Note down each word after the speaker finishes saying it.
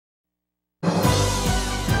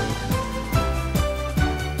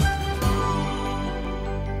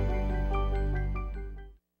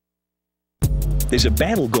There's a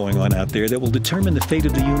battle going on out there that will determine the fate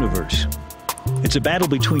of the universe. It's a battle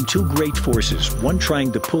between two great forces, one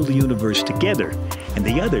trying to pull the universe together and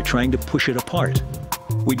the other trying to push it apart.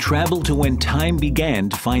 We travel to when time began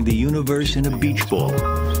to find the universe in a beach ball.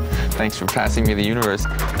 Thanks for passing me the universe.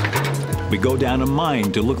 We go down a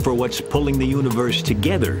mine to look for what's pulling the universe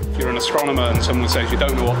together. If you're an astronomer and someone says you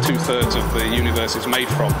don't know what 2/3 of the universe is made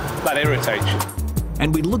from, that irritates you.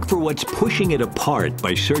 And we look for what's pushing it apart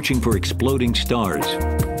by searching for exploding stars.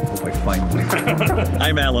 Hope I find one.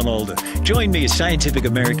 I'm Alan Alda. Join me as Scientific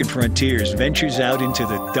American Frontiers ventures out into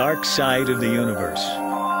the dark side of the universe.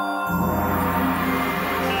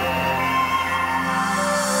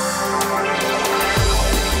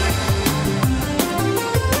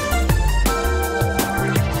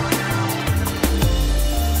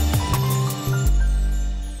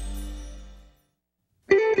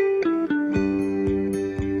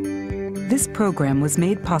 This program was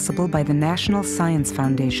made possible by the National Science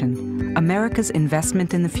Foundation, America's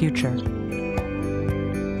investment in the future.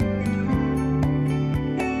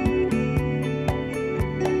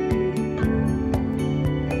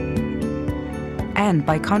 And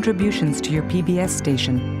by contributions to your PBS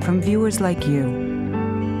station from viewers like you.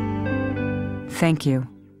 Thank you.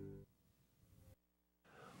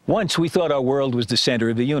 Once we thought our world was the center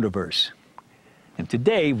of the universe. And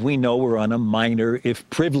today, we know we're on a minor, if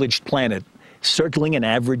privileged planet, circling an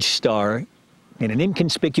average star in an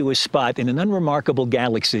inconspicuous spot in an unremarkable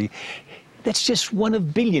galaxy that's just one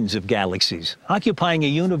of billions of galaxies, occupying a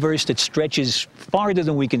universe that stretches farther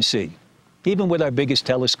than we can see, even with our biggest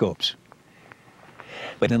telescopes.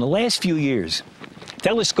 But in the last few years,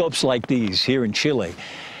 telescopes like these here in Chile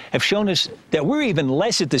have shown us that we're even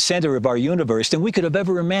less at the center of our universe than we could have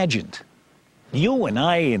ever imagined. You and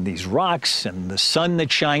I and these rocks and the sun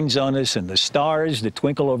that shines on us and the stars that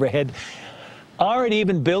twinkle overhead aren't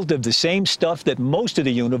even built of the same stuff that most of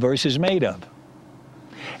the universe is made of.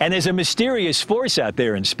 And there's a mysterious force out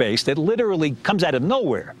there in space that literally comes out of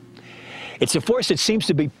nowhere. It's a force that seems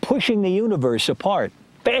to be pushing the universe apart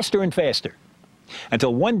faster and faster,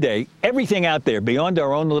 until one day everything out there beyond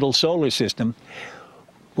our own little solar system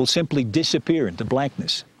will simply disappear into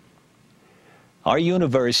blackness. Our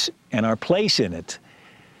universe and our place in it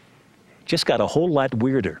just got a whole lot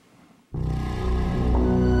weirder.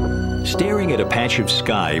 Staring at a patch of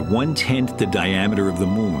sky 1/10 the diameter of the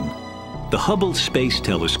moon, the Hubble Space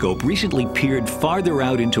Telescope recently peered farther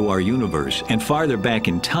out into our universe and farther back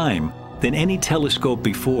in time than any telescope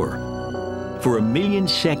before. For 1 million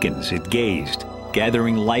seconds it gazed,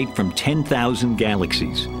 gathering light from 10,000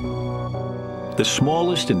 galaxies. The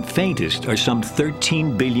smallest and faintest are some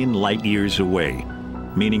 13 billion light years away,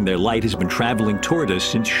 meaning their light has been traveling toward us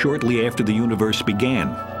since shortly after the universe began.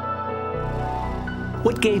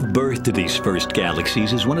 What gave birth to these first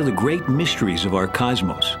galaxies is one of the great mysteries of our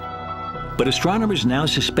cosmos. But astronomers now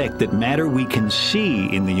suspect that matter we can see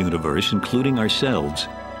in the universe, including ourselves,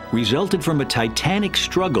 resulted from a titanic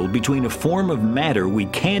struggle between a form of matter we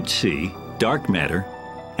can't see, dark matter,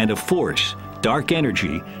 and a force, dark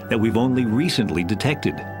energy, that we've only recently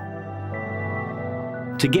detected.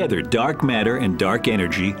 Together, dark matter and dark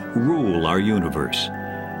energy rule our universe.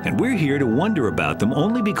 And we're here to wonder about them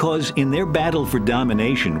only because in their battle for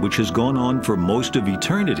domination, which has gone on for most of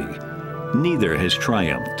eternity, neither has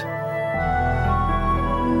triumphed.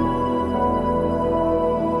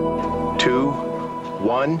 2,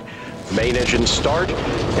 1, main engine start,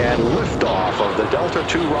 and liftoff of the Delta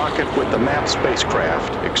II rocket with the MAP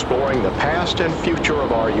spacecraft, exploring the past and future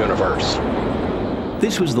of our universe.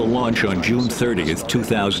 This was the launch on June 30th,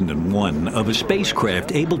 2001, of a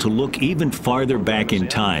spacecraft able to look even farther back in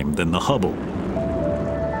time than the Hubble.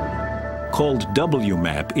 Called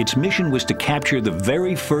WMAP, its mission was to capture the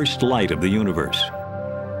very first light of the universe.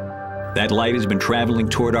 That light has been traveling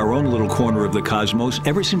toward our own little corner of the cosmos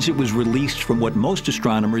ever since it was released from what most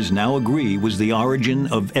astronomers now agree was the origin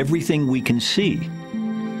of everything we can see.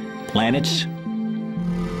 Planets,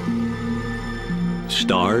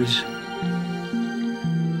 stars,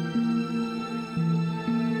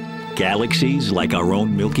 galaxies like our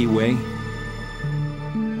own Milky Way,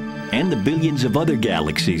 and the billions of other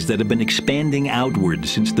galaxies that have been expanding outward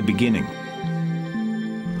since the beginning.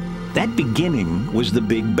 That beginning was the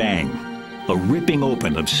Big Bang, a ripping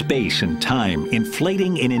open of space and time,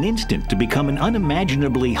 inflating in an instant to become an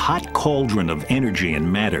unimaginably hot cauldron of energy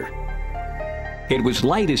and matter. It was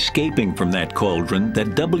light escaping from that cauldron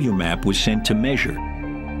that WMAP was sent to measure.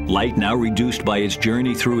 Light now reduced by its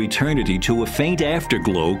journey through eternity to a faint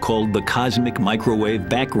afterglow called the cosmic microwave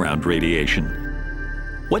background radiation.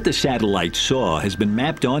 What the satellite saw has been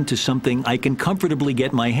mapped onto something I can comfortably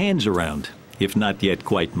get my hands around, if not yet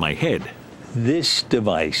quite my head. this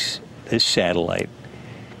device, this satellite,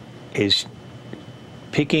 is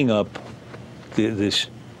picking up this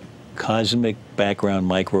cosmic background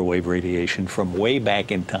microwave radiation from way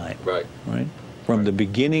back in time. Right. Right? From the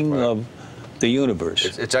beginning of the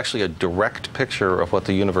universe. It's actually a direct picture of what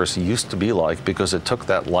the universe used to be like, because it took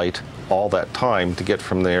that light all that time to get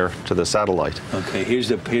from there to the satellite. Okay, here's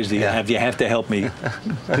the you have to help me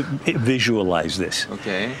visualize this.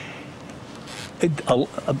 Okay.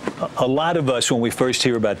 A lot of us, when we first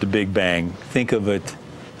hear about the Big Bang, think of it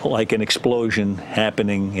like an explosion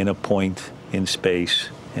happening in a point in space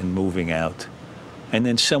and moving out. And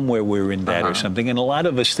then somewhere we're in that or something. And a lot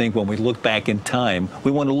of us think when we look back in time,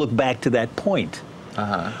 we want to look back to that point.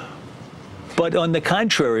 But on the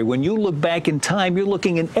contrary, when you look back in time, you're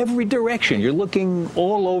looking in every direction. You're looking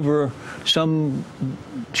all over some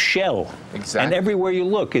shell. Exactly. And everywhere you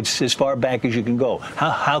look, it's as far back as you can go.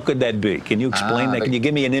 How could that be? Can you explain that? Can you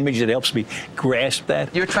give me an image that helps me grasp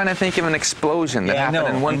that? You're trying to think of an explosion that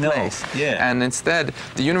happened in one place. Yeah. And instead,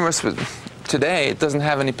 the universe was... Today, it doesn't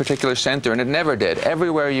have any particular center, and it never did.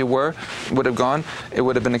 Everywhere you would have gone, it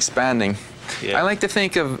would have been expanding. Yeah. I like to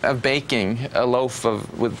think of baking a loaf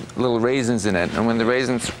with little raisins in it, and when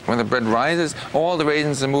the bread rises, all the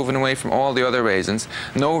raisins are moving away from all the other raisins.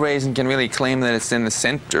 No raisin can really claim that it's in the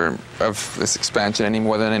center of this expansion any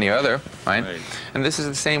more than any other, right? And this is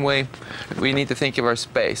the same way we need to think of our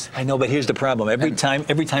space. I know, but here's the problem. Every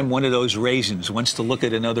time one of those raisins wants to look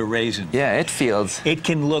at another raisin, it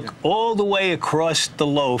can look all the way across the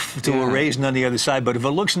loaf to a raisin on the other side, but if it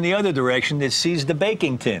looks in the other direction, it sees the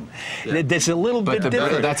baking tin. It's a little bit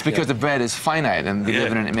different. That's because the bread is finite, and we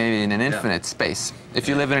live maybe in an infinite space. If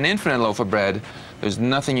you live in an infinite loaf of bread, there's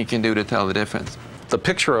nothing you can do to tell the difference. The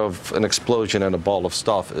picture of an explosion and a ball of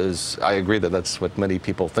stuff is, I agree that that's what many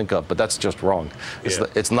people think of, but that's just wrong.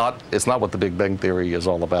 It's not what the Big Bang Theory is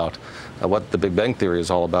all about. What the Big Bang Theory is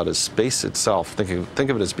all about is space itself. Think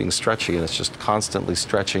of it as being stretchy, and it's just constantly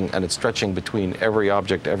stretching, and it's stretching between every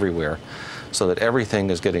object everywhere, so that everything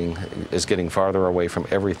is getting farther away from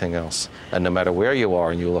everything else. And no matter where you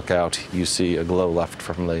are and you look out, you see a glow left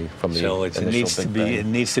from the So it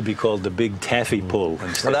needs to be called the Big Taffy Pull.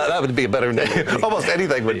 Well, that would be a better name. Almost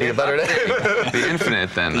anything would be a better name. The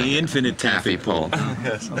infinite, then. The infinite taffy pull.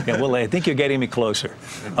 Yes. Okay. Well, I think you're getting me closer.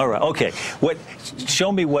 All right. Okay.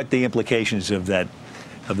 Show me what the implications of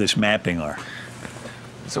this mapping are.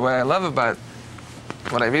 So what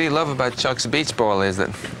I really love about Chuck's beach ball is that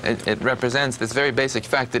it represents this very basic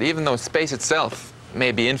fact that even though space itself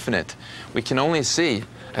may be infinite, we can only see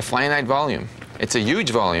a finite volume. It's a huge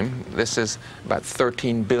volume. This is about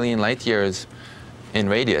 13 billion light years in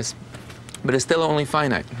radius, but it's still only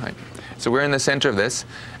finite, right? So we're in the center of this,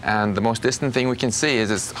 and the most distant thing we can see is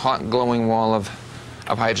this hot glowing wall of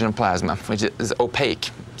hydrogen plasma, which is opaque.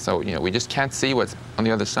 So, we just can't see what's on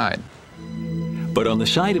the other side. But on the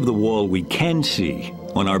side of the wall we can see,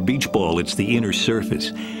 on our beach ball, it's the inner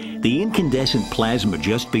surface. The incandescent plasma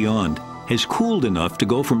just beyond has cooled enough to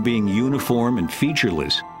go from being uniform and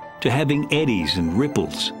featureless to having eddies and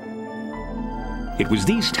ripples. It was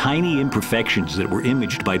these tiny imperfections that were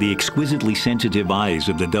imaged by the exquisitely sensitive eyes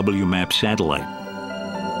of the WMAP satellite.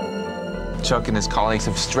 Chuck and his colleagues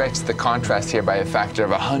have stretched the contrast here by a factor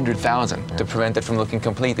of 100,000 to prevent it from looking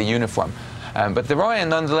completely uniform. But there are,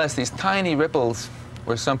 nonetheless, these tiny ripples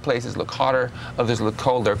where some places look hotter, others look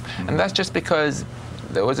colder. And that's just because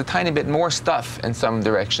there was a tiny bit more stuff in some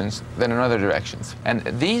directions than in other directions. And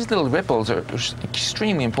these little ripples are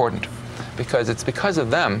extremely important because it's because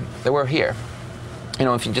of them that we're here.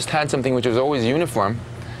 If you just had something which was always uniform,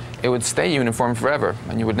 it would stay uniform forever,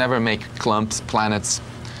 and you would never make clumps, planets,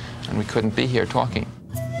 and we couldn't be here talking.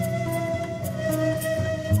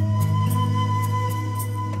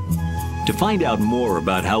 To find out more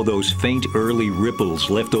about how those faint early ripples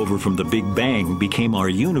left over from the Big Bang became our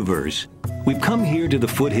universe, we've come here to the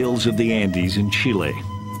foothills of the Andes in Chile.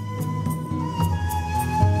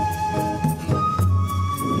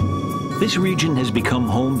 This region has become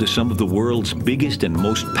home to some of the world's biggest and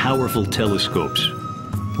most powerful telescopes.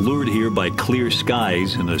 Lured here by clear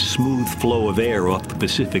skies and a smooth flow of air off the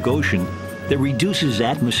Pacific Ocean that reduces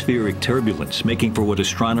atmospheric turbulence, making for what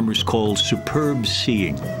astronomers call superb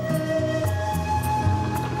seeing.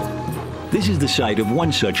 This is the site of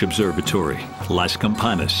one such observatory, Las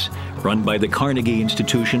Campanas, run by the Carnegie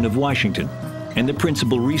Institution of Washington, and the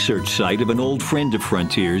principal research site of an old friend of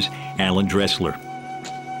Frontier's, Alan Dressler.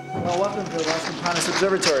 Well, welcome to Las Campanas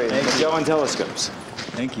Observatory, Magellan telescopes.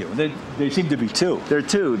 Thank you. There seem to be two. There are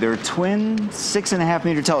two. They're twin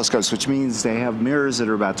 6.5-meter telescopes, which means they have mirrors that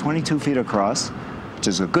are about 22 feet across. which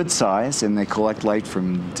is a good size, and they collect light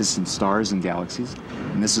from distant stars and galaxies.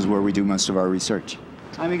 And this is where we do most of our research.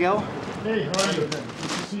 Hi, Miguel. Hey, how are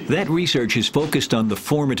you? That research is focused on the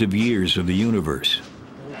formative years of the universe.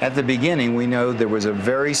 At the beginning, we know there was a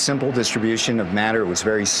very simple distribution of matter. It was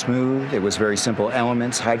very smooth. It was very simple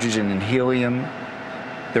elements, hydrogen and helium.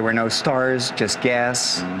 There were no stars, just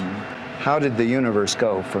gas. How did the universe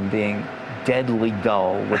go from being deadly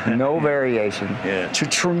dull with no variation to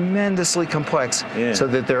tremendously complex so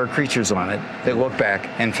that there are creatures on it that look back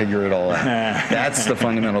and figure it all out? That's the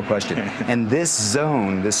fundamental question. And this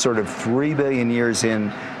zone, this sort of 3 billion years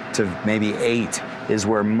in to maybe 8, is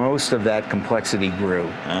where most of that complexity grew.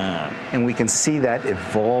 And we can see that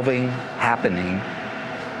evolving, happening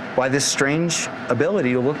by this strange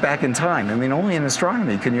ability to look back in time. I mean, only in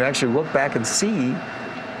astronomy can you actually look back and see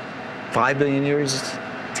 5 billion years,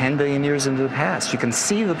 10 billion years into the past. You can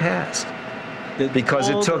see the past because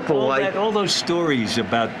it took the light. All those stories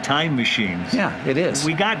about time machines. Yeah, it is.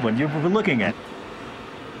 We got one. We're looking at.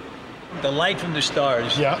 The light from the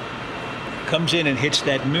stars comes in and hits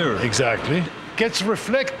that mirror. Exactly. Gets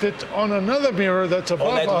reflected on another mirror that's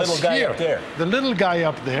above that us little guy here. up there. The little guy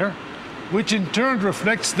up there, which in turn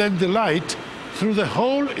reflects then the light through the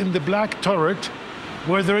hole in the black turret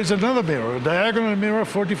where there is another mirror, a diagonal mirror,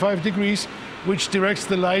 45 degrees, which directs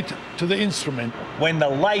the light to the instrument. When the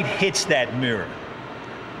light hits that mirror,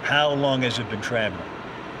 how long has it been traveling?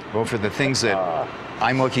 Well, for the things that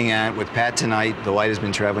I'm looking at with Pat tonight, the light has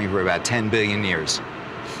been traveling for about 10 billion years.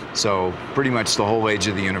 So pretty much the whole age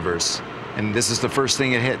of the universe. And this is the first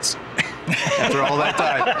thing it hits after all that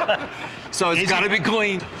time. So it's got to be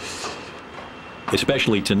cleaned.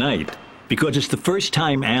 Especially tonight, because it's the first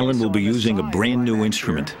time Alan will be using a brand new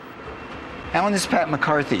instrument. Alan, this is Pat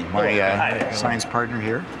McCarthy, my science partner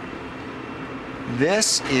here.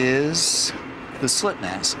 This is the slit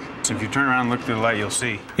mask. So if you turn around and look through the light, you'll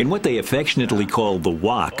see. In what they affectionately call the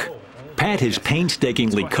wok, Pat has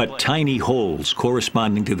painstakingly cut tiny holes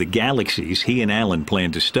corresponding to the galaxies he and Alan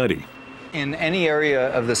plan to study. In any area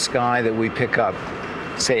of the sky that we pick up,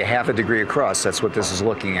 say half a degree across, that's what this is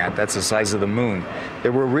looking at, that's the size of the moon,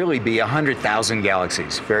 there will really be 100,000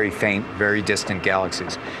 galaxies, very faint, very distant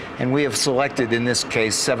galaxies. And we have selected, in this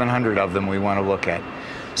case, 700 of them we want to look at.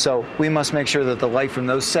 So we must make sure that the light from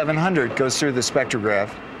those 700 goes through the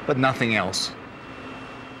spectrograph, but nothing else.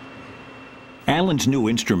 Alan's new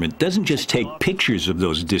instrument doesn't just take pictures of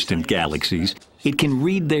those distant galaxies, it can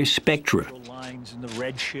read their spectra.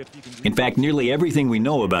 In fact, nearly everything we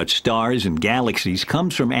know about stars and galaxies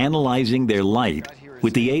comes from analyzing their light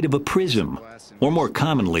with the aid of a prism, or more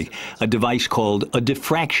commonly, a device called a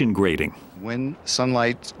diffraction grating. When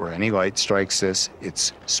sunlight or any light strikes this,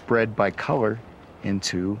 it's spread by color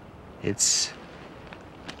into its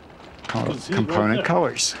component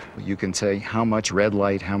colors. You can say how much red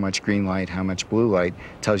light, how much green light, how much blue light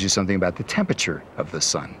tells you something about the temperature of the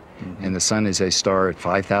sun. And the sun is a star at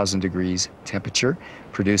 5,000 degrees temperature,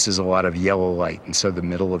 produces a lot of yellow light. And so the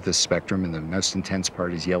middle of this spectrum and the most intense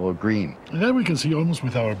part is yellow-green. And then we can see almost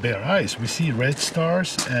with our bare eyes. We see red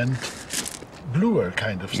stars and bluer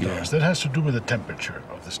kind of stars. That has to do with the temperature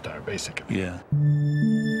of the star, basically.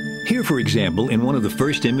 Here, for example, in one of the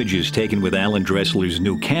first images taken with Alan Dressler's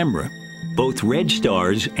new camera, both red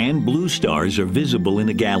stars and blue stars are visible in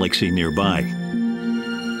a galaxy nearby.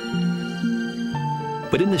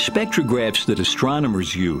 But in the spectrographs that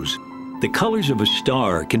astronomers use, the colors of a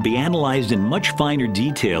star can be analyzed in much finer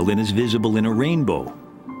detail than is visible in a rainbow.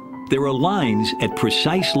 There are lines at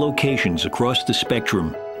precise locations across the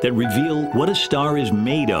spectrum that reveal what a star is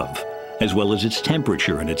made of, as well as its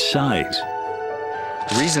temperature and its size.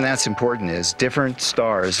 The reason that's important is different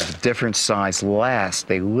stars of different size last,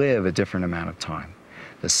 they live a different amount of time.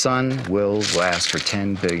 The sun will last for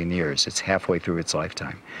 10 billion years. It's halfway through its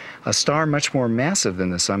lifetime. A star much more massive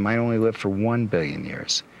than the sun might only live for 1 billion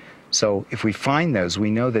years. So if we find those,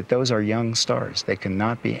 we know that those are young stars. They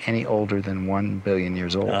cannot be any older than 1 billion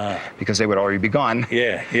years old because they would already be gone.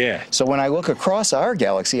 So when I look across our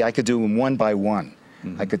galaxy, I could do them one by one.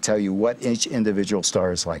 I could tell you what each individual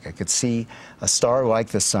star is like. I could see a star like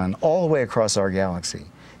the sun all the way across our galaxy.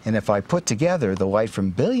 And if I put together the light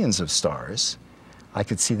from billions of stars, I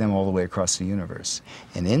could see them all the way across the universe.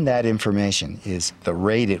 And in that information is the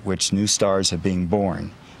rate at which new stars are being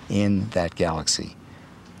born in that galaxy.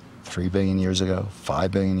 3 billion years ago, 5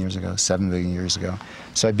 billion years ago, 7 billion years ago.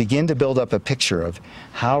 So I begin to build up a picture of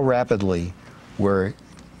how rapidly were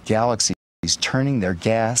galaxies turning their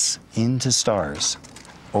gas into stars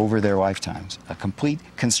over their lifetimes. A complete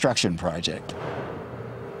construction project.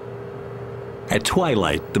 At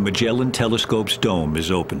twilight, the Magellan Telescope's dome is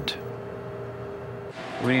opened.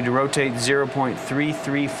 We need to rotate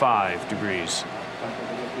 0.335 degrees.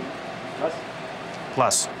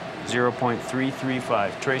 Plus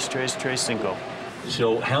 0.335. Trace, trace, trace, cinco.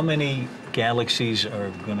 So how many galaxies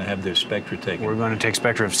are going to have their spectra taken? We're going to take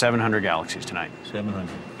spectra of 700 galaxies tonight. 700.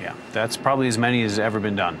 Yeah, that's probably as many as ever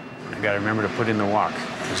been done. You got to remember to put in the walk,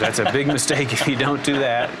 because that's a big mistake. If you don't do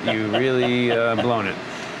that, you really blown it.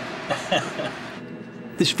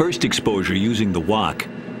 This first exposure using the wok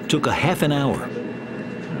took a half an hour.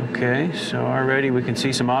 Okay, so already we can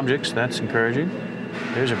see some objects. That's encouraging.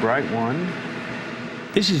 There's a bright one.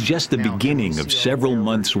 This is just the beginning of several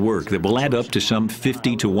months' work that will add up to some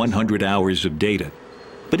 50 to 100 hours of data.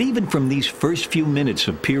 But even from these first few minutes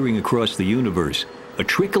of peering across the universe, a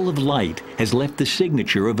trickle of light has left the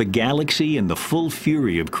signature of a galaxy in the full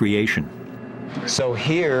fury of creation. So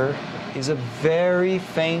here is a very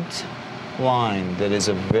faint line that is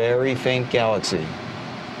a very faint galaxy,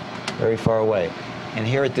 very far away. And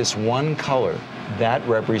here at this one color, that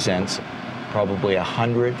represents probably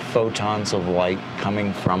 100 photons of light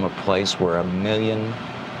coming from a place where 1 million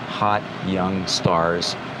hot young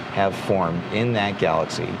stars have formed in that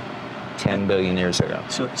galaxy 10 billion years ago.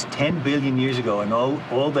 So it's 10 billion years ago, and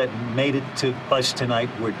all that made it to us tonight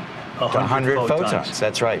were 100 photons.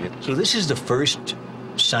 That's right. So this is the first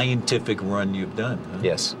scientific run you've done, huh?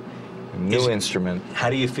 Yes. New instrument. How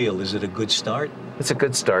do you feel? Is it a good start? It's a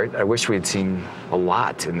good start. I wish we had seen a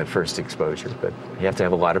lot in the first exposure, but you have to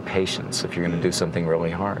have a lot of patience if you're going to do something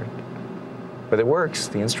really hard. But it works.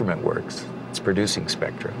 The instrument works. It's producing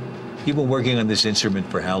spectra. You've been working on this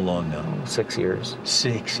instrument for how long now? 6 years.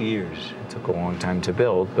 6 years. It took a long time to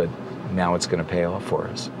build, but now it's going to pay off for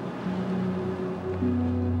us.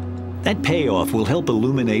 That payoff will help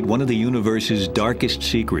illuminate one of the universe's darkest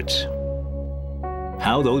secrets.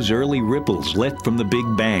 How those early ripples left from the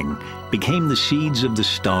Big Bang became the seeds of the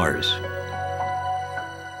stars.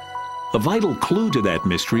 A vital clue to that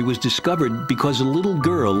mystery was discovered because a little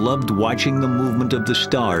girl loved watching the movement of the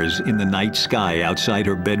stars in the night sky outside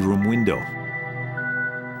her bedroom window.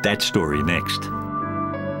 That story next.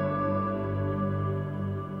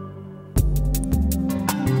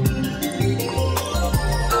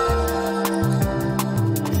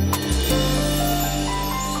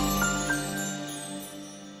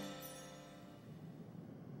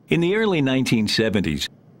 In the early 1970s,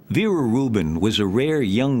 Vera Rubin was a rare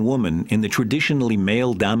young woman in the traditionally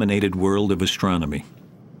male-dominated world of astronomy.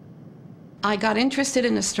 I got interested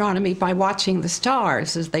in astronomy by watching the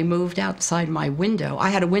stars as they moved outside my window. I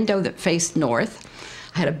had a window that faced north.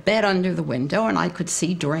 I had a bed under the window, and I could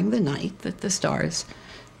see during the night that the stars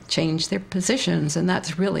changed their positions, and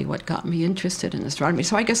that's really what got me interested in astronomy.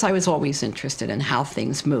 So I guess I was always interested in how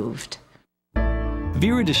things moved.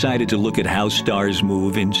 Vera decided to look at how stars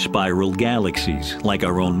move in spiral galaxies, like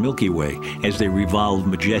our own Milky Way, as they revolve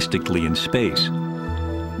majestically in space.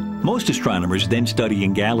 Most astronomers then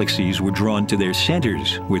studying galaxies were drawn to their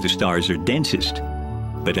centers, where the stars are densest.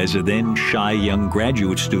 But as a then shy young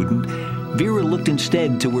graduate student, Vera looked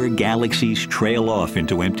instead to where galaxies trail off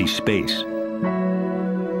into empty space.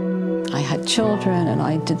 I had children, and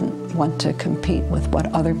I didn't want to compete with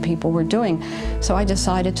what other people were doing, so I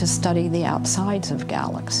decided to study the outsides of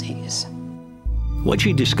galaxies. What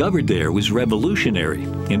she discovered there was revolutionary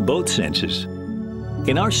in both senses.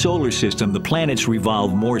 In our solar system, the planets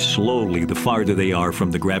revolve more slowly the farther they are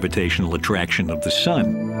from the gravitational attraction of the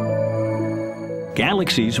sun.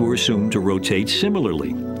 Galaxies were assumed to rotate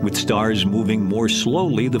similarly, with stars moving more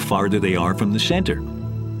slowly the farther they are from the center.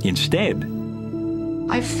 Instead,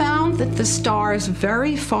 I found that the stars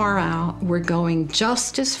very far out were going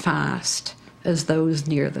just as fast as those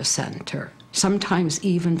near the center, sometimes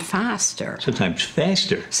even faster. Sometimes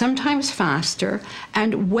faster. Sometimes faster,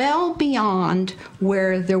 and well beyond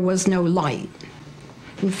where there was no light.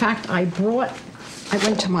 In fact, I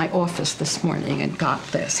went to my office this morning and got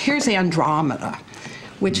this. Here's Andromeda,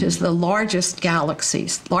 which is the largest galaxy,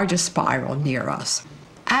 largest spiral near us.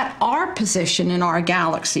 At our position in our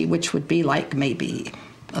galaxy, which would be like maybe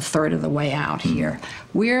a third of the way out here,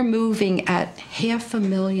 we're moving at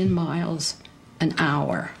 500,000 miles an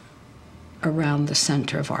hour around the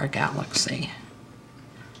center of our galaxy.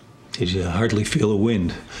 You hardly feel a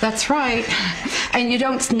wind. That's right. And you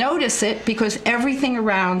don't notice it because everything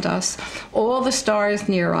around us, all the stars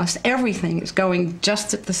near us, everything is going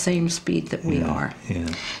just at the same speed that we are. Yeah.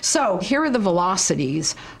 So here are the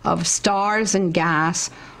velocities of stars and gas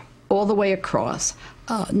all the way across.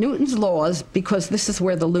 Newton's laws, because this is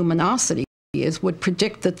where the luminosity is, would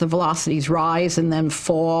predict that the velocities rise and then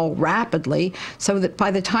fall rapidly, so that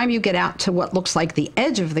by the time you get out to what looks like the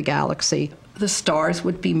edge of the galaxy, the stars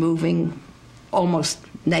would be moving almost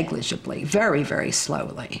negligibly, very, very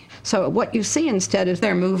slowly. So what you see instead is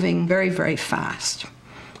they're moving very, very fast,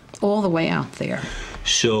 all the way out there.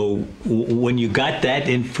 So when you got that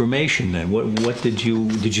information, then what did you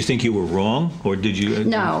think you were wrong, or did you?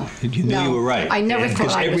 No. You knew you were right. I never thought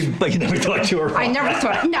I was. Everybody never thought you were wrong. I never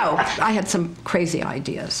thought. No, I had some crazy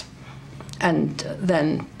ideas, and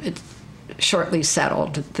then it shortly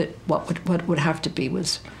settled that what would have to be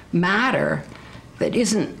was matter that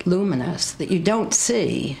isn't luminous, that you don't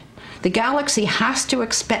see. The galaxy has to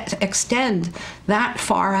extend that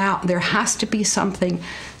far out. There has to be something.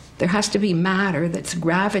 There has to be matter that's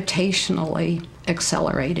gravitationally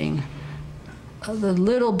accelerating the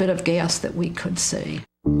little bit of gas that we could see.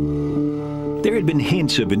 There had been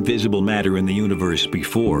hints of invisible matter in the universe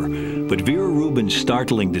before, but Vera Rubin's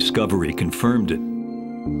startling discovery confirmed it.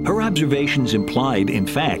 Her observations implied, in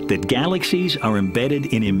fact, that galaxies are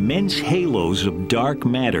embedded in immense halos of dark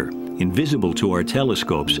matter, invisible to our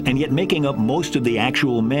telescopes, and yet making up most of the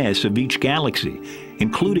actual mass of each galaxy,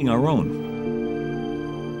 including our own.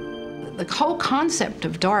 The whole concept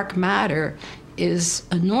of dark matter is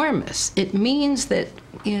enormous. It means that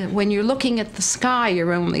when you're looking at the sky,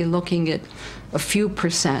 you're only looking at a few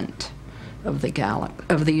percent of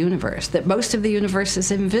the universe, that most of the universe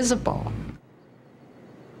is invisible.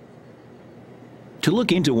 To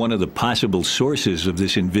look into one of the possible sources of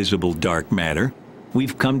this invisible dark matter,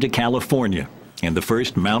 we've come to California and the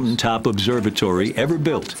first mountaintop observatory ever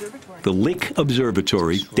built, the Lick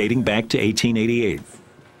Observatory, dating back to 1888.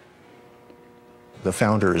 The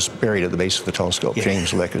founder is buried at the base of the telescope. Yeah.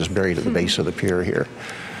 James Lick is buried at the base of the pier here.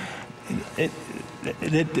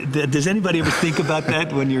 Does anybody ever think about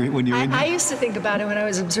that when you're in? I used to think about it when I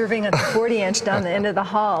was observing at the 40-inch down the end of the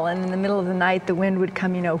hall, and in the middle of the night, the wind would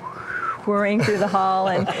come, whirring through the hall,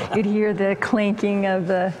 and you'd hear the clanking of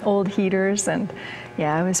the old heaters, and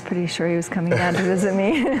yeah, I was pretty sure he was coming down to visit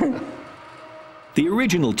me. The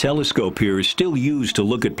original telescope here is still used to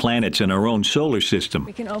look at planets in our own solar system.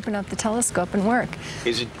 We can open up the telescope and work.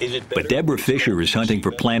 But Deborah Fisher is hunting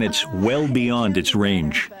for planets well beyond its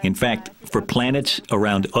range. In fact, for planets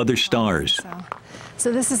around other stars.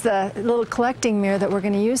 So this is the little collecting mirror that we're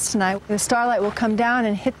going to use tonight. The starlight will come down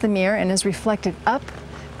and hit the mirror and is reflected up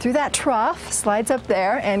through that trough, slides up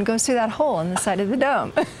there, and goes through that hole in the side of the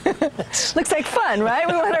dome. Looks like fun, right?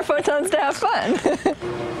 We want our photons to have fun.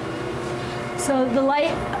 So the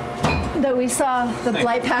light that we saw, the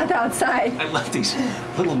light path outside. I love these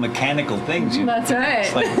little mechanical things. That's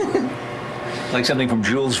right. Like something from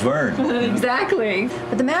Jules Verne. Exactly.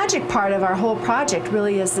 But the magic part of our whole project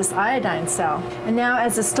really is this iodine cell. And now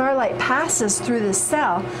as the starlight passes through this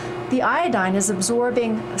cell, the iodine is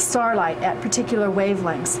absorbing starlight at particular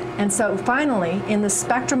wavelengths. And so finally, in the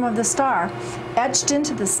spectrum of the star, etched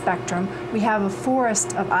into the spectrum, we have a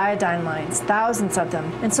forest of iodine lines, thousands of them.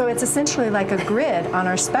 And so it's essentially like a grid on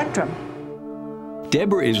our spectrum.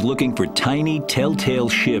 Deborah is looking for tiny telltale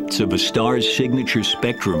shifts of a star's signature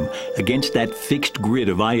spectrum against that fixed grid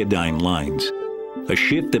of iodine lines. A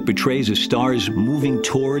shift that betrays a star's moving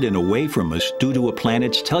toward and away from us due to a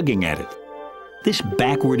planet's tugging at it. This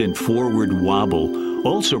backward and forward wobble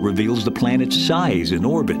also reveals the planet's size in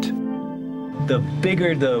orbit. The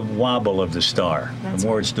bigger the wobble of the star, the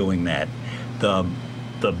more it's doing that, the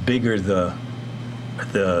bigger the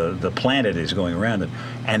planet is going around it,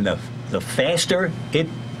 and the faster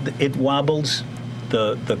it wobbles,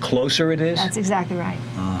 the closer it is? That's exactly right.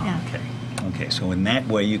 Oh, yeah. Okay, so in that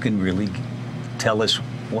way you can really tell us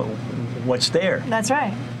what's there. That's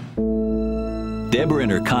right. Deborah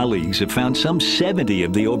and her colleagues have found some 70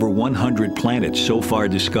 of the over 100 planets so far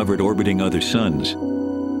discovered orbiting other suns.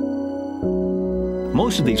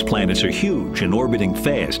 Most of these planets are huge and orbiting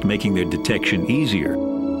fast, making their detection easier.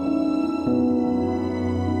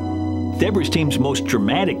 Deborah's team's most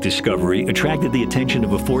dramatic discovery attracted the attention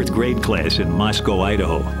of a 4th grade class in Moscow,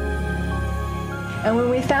 Idaho. And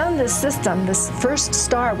when we found this system, this first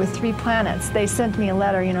star with 3 planets, they sent me a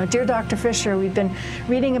letter, Dear Dr. Fisher, we've been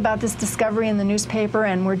reading about this discovery in the newspaper,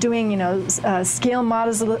 and we're doing, scale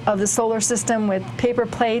models of the solar system with paper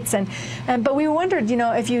plates, but we wondered,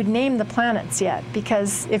 if you'd named the planets yet,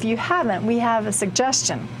 because if you haven't, we have a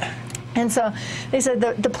suggestion. And so they said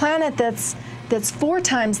the planet that's 4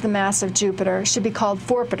 times the mass of Jupiter should be called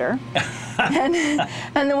Forpiter.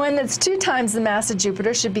 and the one that's 2 times the mass of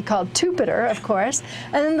Jupiter should be called Tupiter, of course.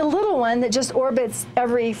 And then the little one that just orbits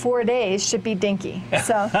every 4 days should be Dinky.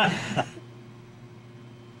 So.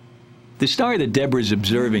 The star that Deborah's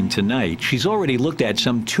observing tonight, she's already looked at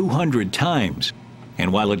some 200 times.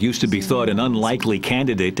 And while it used to be thought an unlikely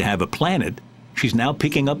candidate to have a planet, she's now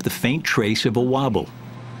picking up the faint trace of a wobble.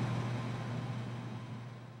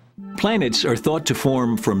 Planets are thought to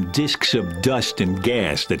form from disks of dust and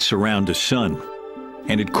gas that surround the sun.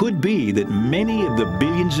 And it could be that many of the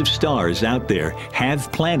billions of stars out there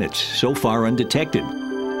have planets so far undetected.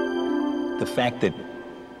 The fact that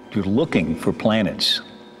you're looking for planets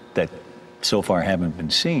that so far haven't been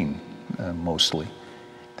seen, mostly,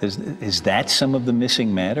 is that some of the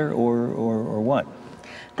missing matter, or what?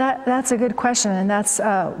 That's a good question, and that's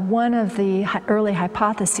one of the early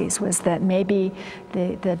hypotheses, was that maybe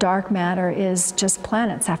the dark matter is just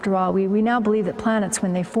planets. After all, we now believe that planets,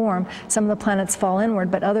 when they form, some of the planets fall inward,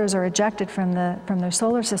 but others are ejected from their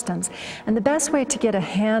solar systems. And the best way to get a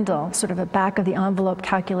handle, sort of a back-of-the-envelope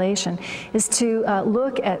calculation, is to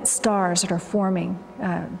look at stars that are forming,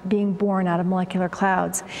 being born out of molecular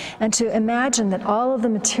clouds, and to imagine that all of the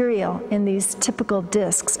material in these typical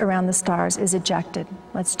disks around the stars is ejected.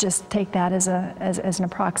 Let's just take that as an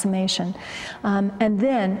approximation. And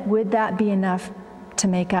then, would that be enough to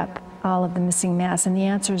make up all of the missing mass? And the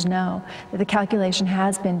answer is no. That the calculation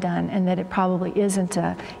has been done, and that it probably isn't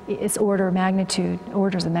it's orders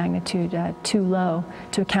of magnitude too low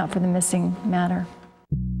to account for the missing matter.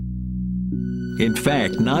 In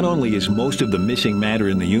fact, not only is most of the missing matter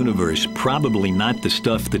in the universe probably not the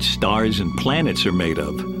stuff that stars and planets are made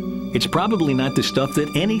of, it's probably not the stuff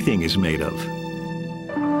that anything is made of.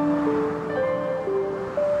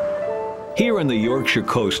 Here on the Yorkshire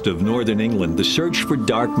coast of northern England, the search for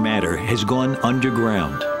dark matter has gone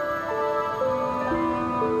underground.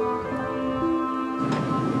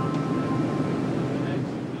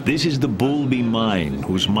 This is the Boulby Mine,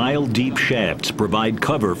 whose mile-deep shafts provide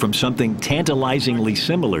cover from something tantalizingly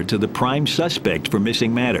similar to the prime suspect for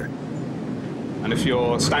missing matter. And if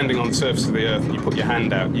you're standing on the surface of the Earth and you put your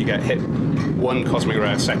hand out, you get hit 1 cosmic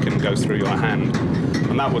ray a second goes through your hand.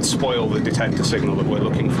 And that would spoil the detector signal that we're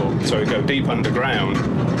looking for. So we go deep underground,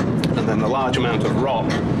 and then the large amount of rock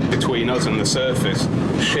between us and the surface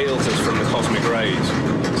shields us from the cosmic rays.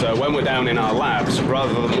 So when we're down in our labs,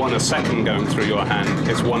 rather than 1 a second going through your hand,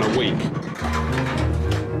 it's 1 a week.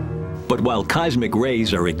 But while cosmic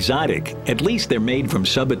rays are exotic, at least they're made from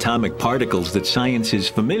subatomic particles that science is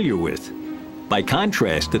familiar with. By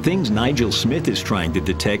contrast, the things Nigel Smith is trying to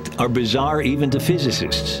detect are bizarre even to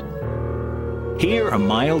physicists. Here, a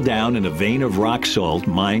mile down in a vein of rock salt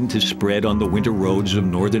mined to spread on the winter roads of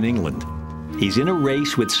northern England, he's in a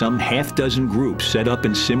race with some half-dozen groups set up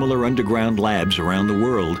in similar underground labs around the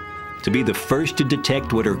world to be the first to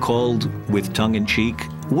detect what are called, with tongue-in-cheek,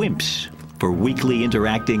 WIMPs, for weakly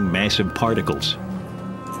interacting massive particles.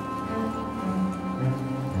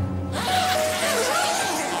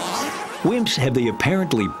 WIMPs have the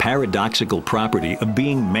apparently paradoxical property of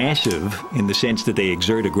being massive in the sense that they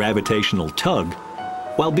exert a gravitational tug,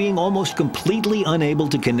 while being almost completely unable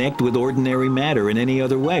to connect with ordinary matter in any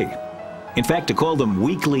other way. In fact, to call them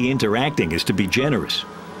weakly interacting is to be generous.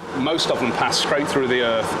 Most of them pass straight through the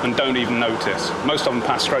Earth and don't even notice. Most of them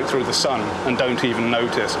pass straight through the Sun and don't even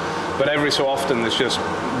notice. But every so often there's just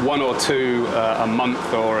 1 or 2 a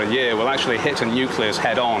month or a year will actually hit a nucleus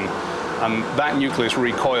head on. And that nucleus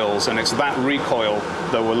recoils, and it's that recoil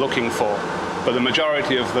that we're looking for. But the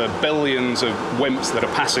majority of the billions of WIMPs that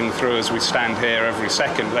are passing through as we stand here every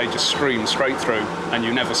second, they just stream straight through, and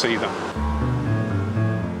you never see them.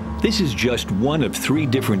 This is just one of 3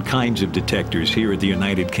 different kinds of detectors here at the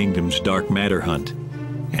United Kingdom's dark matter hunt.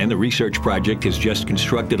 And the research project has just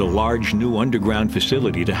constructed a large new underground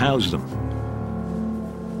facility to house them.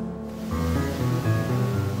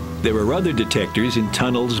 There are other detectors in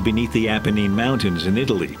tunnels beneath the Apennine Mountains in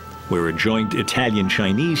Italy, where a joint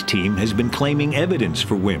Italian-Chinese team has been claiming evidence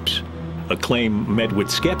for WIMPs, a claim met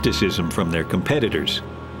with skepticism from their competitors.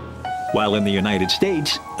 While in the United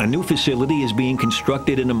States, a new facility is being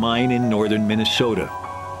constructed in a mine in northern Minnesota.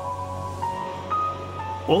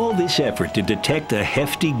 All this effort to detect a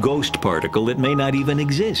hefty ghost particle that may not even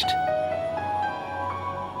exist.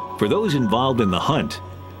 For those involved in the hunt,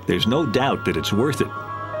 there's no doubt that it's worth it.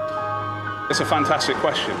 It's a fantastic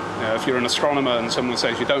question. If you're an astronomer and someone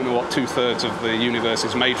says you don't know what 2/3 of the universe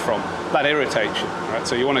is made from, that irritates you, right?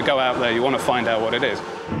 So you want to go out there, you want to find out what it is.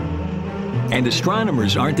 And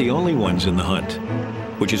astronomers aren't the only ones in the hunt,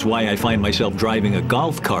 which is why I find myself driving a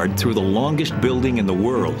golf cart through the longest building in the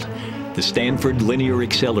world, the Stanford Linear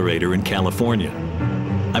Accelerator in California.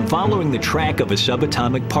 I'm following the track of a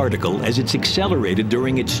subatomic particle as it's accelerated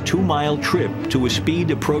during its 2-mile trip to a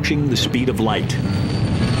speed approaching the speed of light.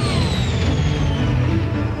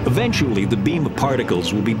 Eventually, the beam of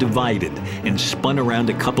particles will be divided and spun around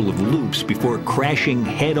a couple of loops before crashing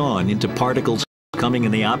head-on into particles coming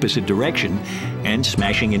in the opposite direction and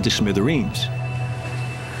smashing into smithereens.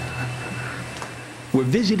 We're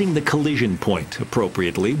visiting the collision point,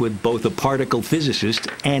 appropriately, with both a particle physicist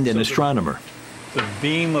and an astronomer. The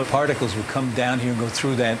beam of particles will come down here and go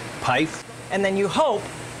through that pipe. And then you hope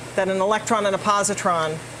that an electron and a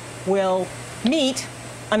positron will meet,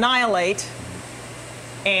 annihilate,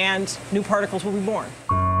 and new particles will be born.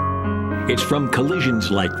 It's from collisions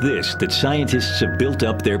like this that scientists have built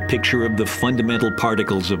up their picture of the fundamental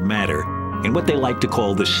particles of matter in what they like to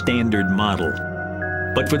call the Standard Model.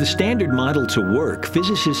 But for the Standard Model to work,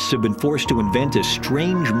 physicists have been forced to invent a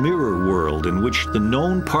strange mirror world in which the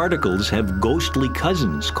known particles have ghostly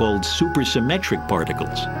cousins called supersymmetric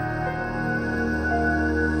particles.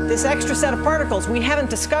 This extra set of particles we haven't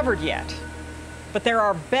discovered yet, but they're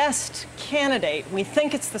our best candidate. We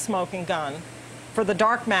think it's the smoking gun for the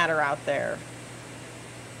dark matter out there.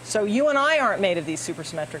 So you and I aren't made of these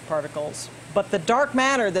supersymmetric particles, but the dark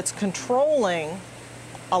matter that's controlling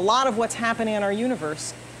a lot of what's happening in our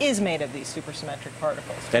universe is made of these supersymmetric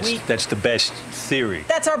particles. That's the best theory.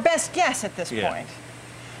 That's our best guess at this point.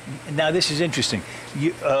 Now, this is interesting.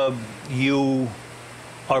 You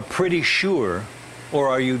are pretty sure, or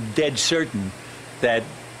are you dead certain, that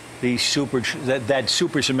these that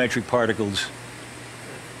supersymmetric particles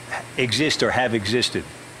exist or have existed?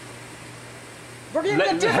 We're going to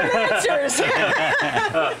get different answers.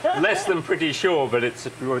 Less than pretty sure, but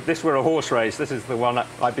this were a horse race. This is the one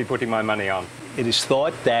I'd be putting my money on. It is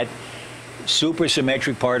thought that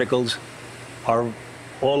supersymmetric particles are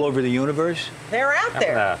all over the universe? They're out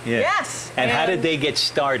there. Yeah. Yes. And how did they get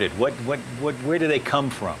started? Where do they come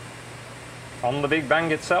from? On the Big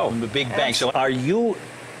Bang itself. From the Big Bang. So are you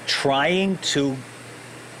trying to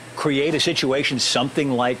create a situation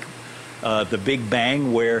something like the Big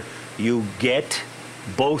Bang, where you get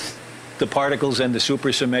both the particles and the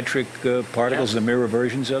supersymmetric particles, the mirror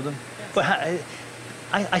versions of them? But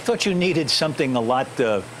I thought you needed something I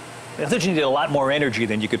thought you needed a lot more energy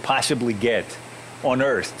than you could possibly get on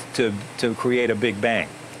Earth to create a Big Bang.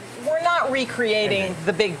 We're not recreating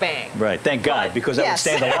the Big Bang. Right, thank God, because I would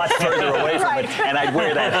stand a lot further away from it, and I'd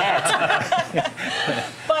wear that hat.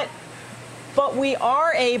 But we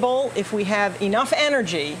are able, if we have enough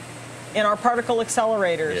energy in our particle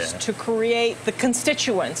accelerators, to create the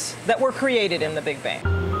constituents that were created in the Big Bang.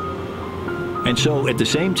 And so, at the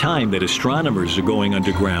same time that astronomers are going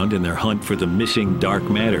underground in their hunt for the missing dark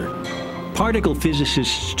matter, particle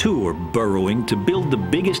physicists too are burrowing to build the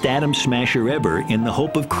biggest atom smasher ever in the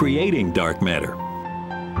hope of creating dark matter.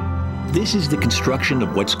 This is the construction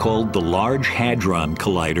of what's called the Large Hadron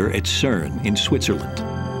Collider at CERN in Switzerland.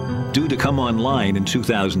 Due to come online in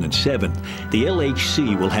 2007, the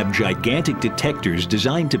LHC will have gigantic detectors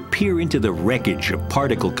designed to peer into the wreckage of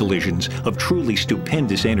particle collisions of truly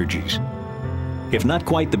stupendous energies. If not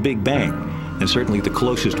quite the Big Bang, then certainly the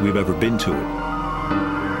closest we've ever been to it.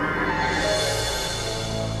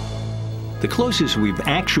 The closest we've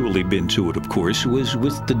actually been to it, of course, was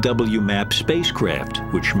with the WMAP spacecraft,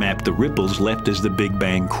 which mapped the ripples left as the Big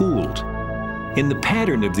Bang cooled. In the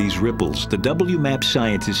pattern of these ripples, the WMAP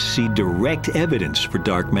scientists see direct evidence for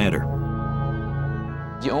dark matter.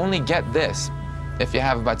 You only get this if you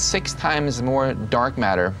have about 6 times more dark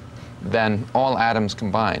matter than all atoms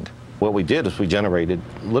combined. What we did is we generated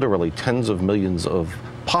literally tens of millions of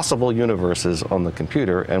possible universes on the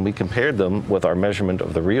computer, and we compared them with our measurement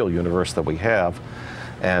of the real universe that we have.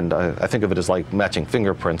 And I think of it as like matching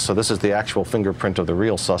fingerprints. So this is the actual fingerprint of the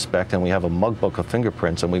real suspect, and we have a mug book of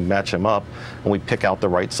fingerprints, and we match them up, and we pick out the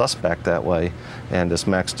right suspect that way. And as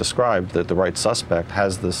Max described, that the right suspect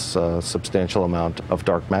has this substantial amount of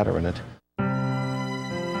dark matter in it.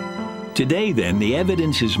 Today, then, the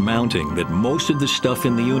evidence is mounting that most of the stuff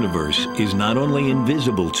in the universe is not only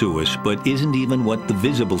invisible to us, but isn't even what the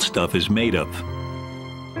visible stuff is made of.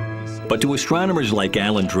 But to astronomers like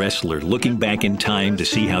Alan Dressler, looking back in time to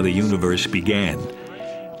see how the universe began,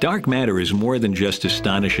 dark matter is more than just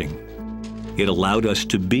astonishing. It allowed us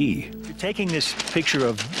to be. You're taking this picture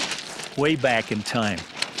of way back in time,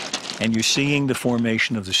 and you're seeing the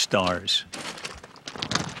formation of the stars.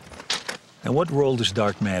 Now, what role does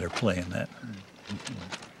dark matter play in that?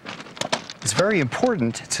 It's very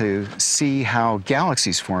important to see how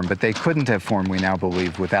galaxies form, but they couldn't have formed, we now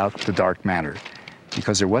believe, without the dark matter,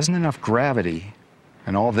 because there wasn't enough gravity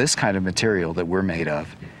and all this kind of material that we're made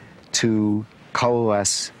of to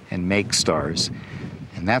coalesce and make stars.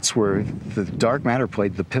 And that's where the dark matter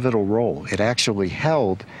played the pivotal role. It actually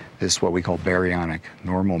held this, what we call baryonic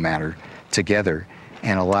normal matter, together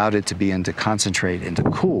and allowed it to begin to concentrate and to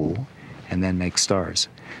cool and then make stars.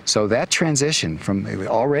 So that transition from,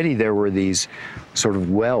 already there were these sort of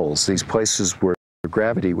wells, these places where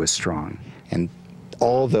gravity was strong, and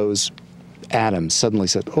all those atoms suddenly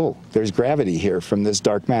said, oh, there's gravity here from this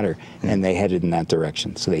dark matter, and they headed in that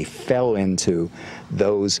direction. So they fell into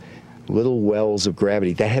those little wells of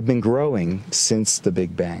gravity that have been growing since the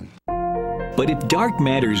Big Bang. But if dark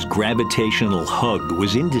matter's gravitational hug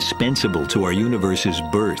was indispensable to our universe's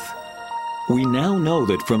birth, we now know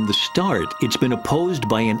that from the start it's been opposed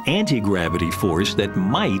by an anti-gravity force that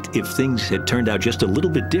might, if things had turned out just a little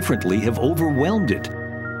bit differently, have overwhelmed it,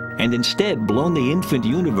 and instead blown the infant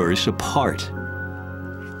universe apart.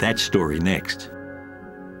 That story next.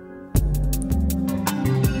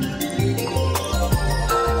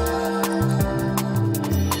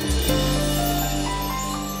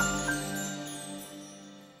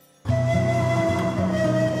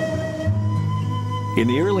 In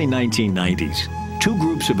the early 1990s, two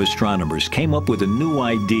groups of astronomers came up with a new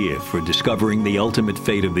idea for discovering the ultimate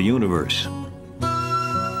fate of the universe.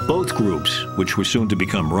 Both groups, which were soon to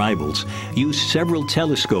become rivals, used several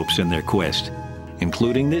telescopes in their quest,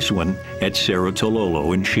 including this one at Cerro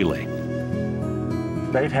Tololo in Chile.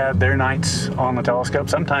 They've had their nights on the telescope,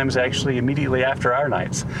 sometimes actually immediately after our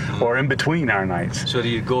nights, or in between our nights. So do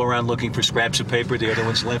you go around looking for scraps of paper the other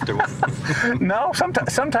ones left, or what? No,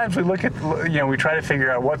 sometimes we look at, we try to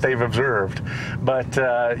figure out what they've observed, but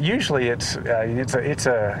usually it's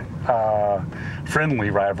a friendly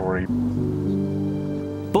rivalry.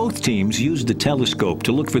 Both teams used the telescope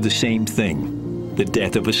to look for the same thing, the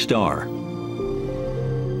death of a star.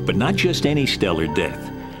 But not just any stellar death.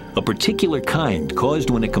 A particular kind caused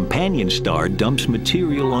when a companion star dumps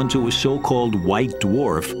material onto a so-called white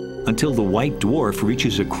dwarf until the white dwarf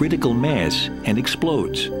reaches a critical mass and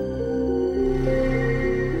explodes.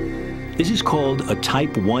 This is called a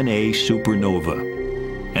Type 1a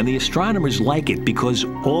supernova. And the astronomers like it because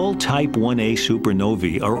all Type 1a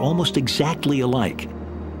supernovae are almost exactly alike.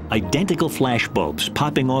 Identical flashbulbs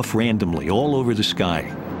popping off randomly all over the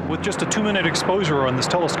sky. With just a 2-minute exposure on this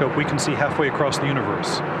telescope, we can see halfway across the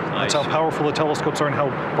universe. That's how powerful the telescopes are and how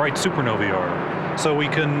bright supernovae are. So we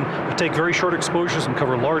can take very short exposures and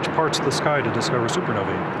cover large parts of the sky to discover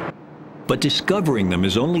supernovae. But discovering them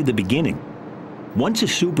is only the beginning. Once a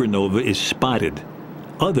supernova is spotted,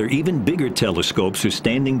 other, even bigger telescopes are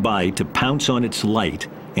standing by to pounce on its light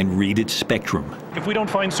and read its spectrum. If we don't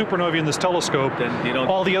find supernovae in this telescope, then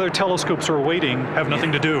all the other telescopes are waiting, have nothing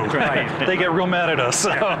to do. Right. They get real mad at us.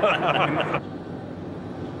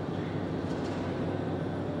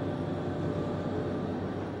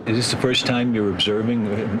 Is this the first time you're observing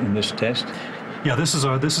in this test? Yeah, this is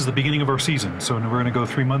the beginning of our season. So we're going to go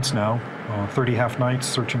 3 months now, 30 half nights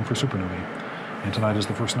searching for supernovae. And tonight is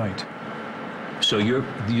the first night. So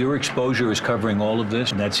your exposure is covering all of this,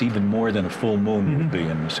 and that's even more than a full moon would be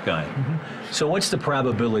in the sky. So what's the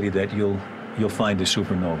probability that you'll find a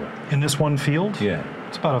supernova? In this one field? Yeah.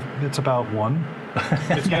 It's about 1.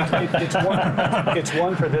 It's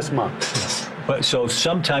one for this month. Yes. But so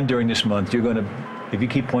sometime during this month, you're going to, if you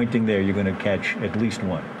keep pointing there, you're going to catch at least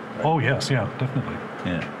one. Right? Oh yes, yeah, definitely.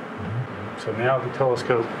 Yeah. So now the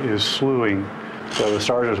telescope is slewing. So the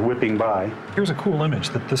stars are whipping by. Here's a cool image.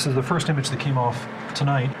 This is the first image that came off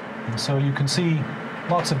tonight. And so you can see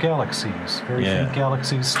lots of galaxies, very faint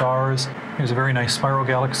galaxies, stars. Here's a very nice spiral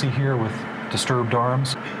galaxy here with disturbed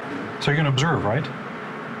arms. So you're going to observe, right?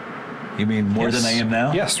 You mean more than I am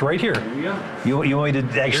now? Yes, right here. You want me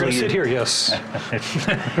to actually sit here? Yes.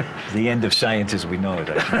 The end of science as we know it.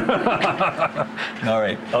 All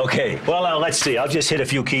right. Okay. Well, let's see. I'll just hit a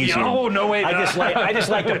few keys here. Oh no way! I just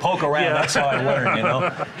like to poke around. Yeah. That's how I learn. You know.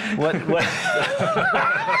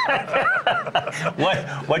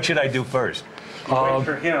 What should I do first? Wait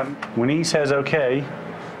for him. When he says OK,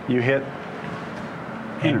 you hit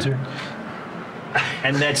enter.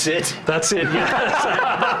 And that's it? That's it, yes.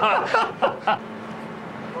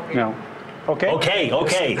 No. Okay.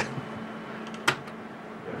 Okay.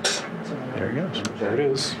 There it goes. There it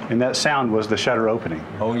is. And that sound was the shutter opening.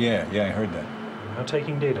 Oh, yeah. Yeah, I heard that. Now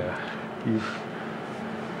taking data.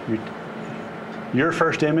 Your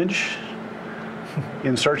first image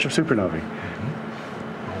in search of supernovae.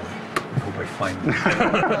 I hope I find it.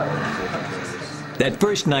 That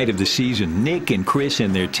first night of the season, Nick and Chris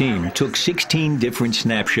and their team took 16 different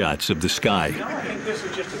snapshots of the sky.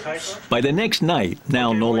 By the next night,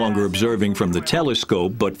 now no longer observing from the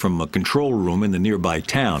telescope, but from a control room in the nearby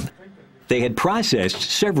town, they had processed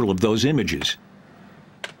several of those images.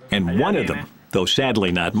 And one of them, though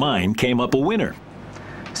sadly not mine, came up a winner.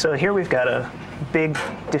 So here we've got a big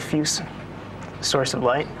diffuse source of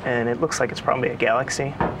light, and it looks like it's probably a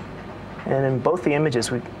galaxy. And in both the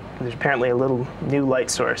images, there's apparently a little new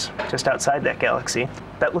light source just outside that galaxy.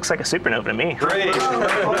 That looks like a supernova to me. Great.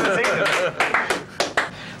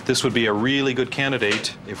 this would be a really good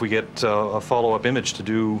candidate if we get a follow-up image to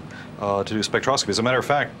do spectroscopy. As a matter of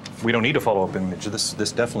fact, we don't need a follow-up image.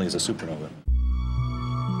 This definitely is a supernova.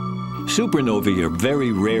 Supernovae are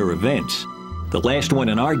very rare events. The last one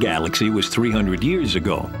in our galaxy was 300 years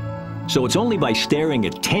ago. So it's only by staring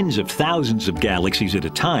at tens of thousands of galaxies at a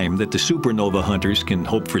time that the supernova hunters can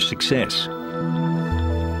hope for success.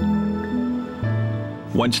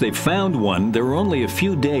 Once they've found one, there are only a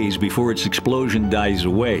few days before its explosion dies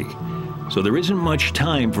away. So there isn't much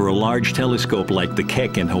time for a large telescope like the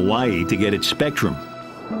Keck in Hawaii to get its spectrum.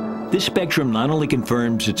 This spectrum not only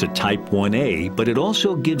confirms it's a Type 1a, but it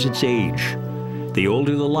also gives its age. The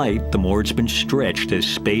older the light, the more it's been stretched as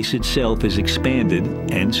space itself has expanded,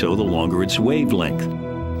 and so the longer its wavelength,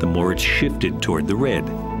 the more it's shifted toward the red.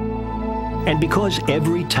 And because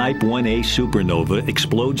every Type 1a supernova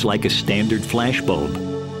explodes like a standard flashbulb,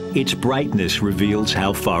 its brightness reveals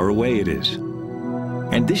how far away it is.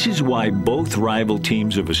 And this is why both rival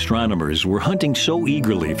teams of astronomers were hunting so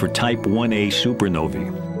eagerly for Type 1a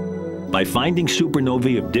supernovae. By finding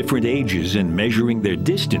supernovae of different ages and measuring their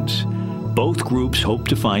distance, both groups hope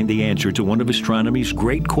to find the answer to one of astronomy's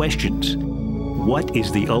great questions. What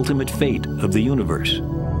is the ultimate fate of the universe?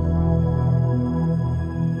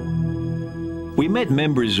 We met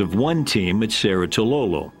members of one team at Cerro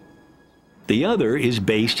Tololo. The other is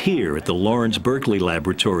based here at the Lawrence Berkeley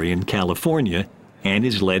Laboratory in California and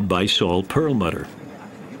is led by Saul Perlmutter.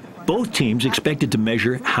 Both teams expected to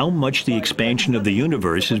measure how much the expansion of the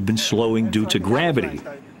universe has been slowing due to gravity,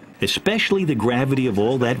 especially the gravity of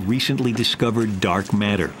all that recently discovered dark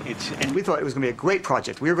matter. And we thought it was going to be a great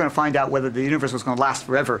project. We were going to find out whether the universe was going to last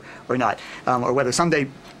forever or not, or whether someday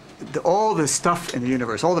all the stuff in the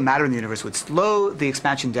universe, all the matter in the universe would slow the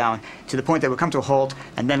expansion down to the point that it would come to a halt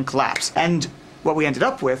and then collapse. And what we ended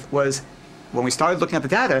up with was, when we started looking at the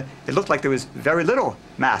data, it looked like there was very little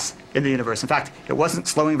mass in the universe. In fact, it wasn't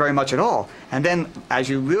slowing very much at all. And then as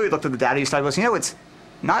you really looked at the data, you started going, you know, it's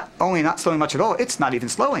not only not slowing much at all, it's not even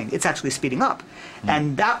slowing, it's actually speeding up.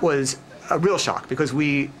 And that was a real shock, because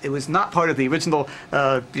it was not part of the original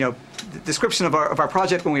description of our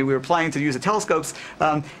project when we were planning to use the telescopes.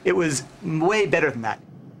 It was way better than that.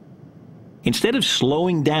 Instead of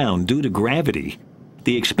slowing down due to gravity,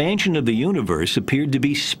 the expansion of the universe appeared to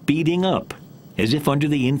be speeding up, as if under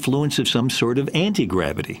the influence of some sort of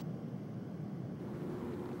anti-gravity.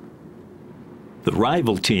 The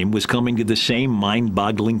rival team was coming to the same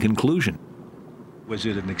mind-boggling conclusion. Was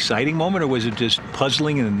it an exciting moment, or was it just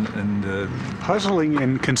puzzling puzzling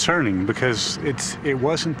and concerning, because it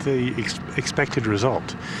wasn't the expected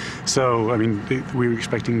result. So I mean, we were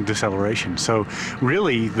expecting deceleration. So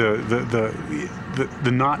really, the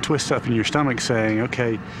knot twist up in your stomach, saying,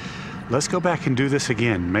 "Okay, let's go back and do this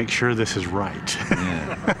again. Make sure this is right."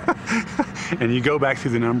 Yeah. And you go back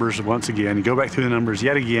through the numbers once again. You go back through the numbers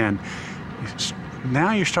yet again.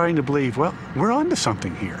 Now you're starting to believe, well, we're onto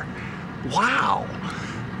something here. Wow.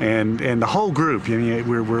 And the whole group, I mean,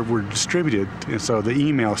 we're distributed, and so the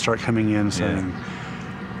emails start coming in saying,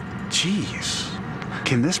 geez,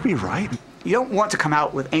 can this be right? You don't want to come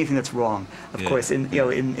out with anything that's wrong, of course, in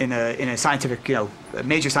a scientific, a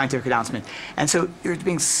major scientific announcement. And so you're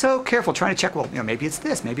being so careful, trying to check, well, maybe it's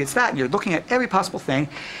this, maybe it's that, and you're looking at every possible thing.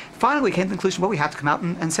 Finally, we came to the conclusion, well, we have to come out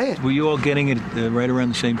and say it. Were you all getting it right around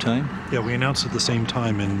the same time? Yeah, we announced at the same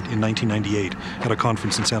time in 1998 at a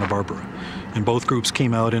conference in Santa Barbara. And both groups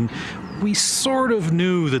came out, and we sort of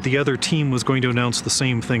knew that the other team was going to announce the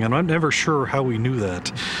same thing, and I'm never sure how we knew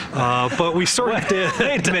that. But we sort of did.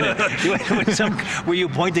 Wait a minute. Were you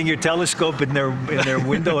pointing your telescope in their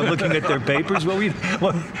window and looking at their papers?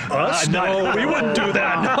 Us? No, we wouldn't do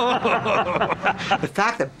that. No. The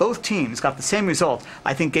fact that both teams got the same result,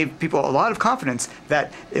 I think, gave people a lot of confidence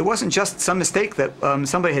that it wasn't just some mistake that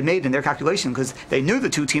somebody had made in their calculation, because they knew the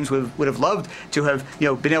two teams would have loved to have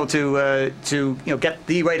been able to get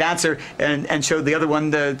the right answer and show the other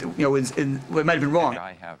one what might have been wrong.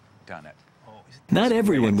 I have done it. Not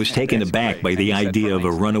everyone was taken aback by the idea of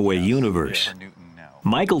a runaway universe.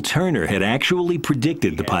 Michael Turner had actually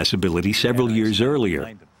predicted the possibility several years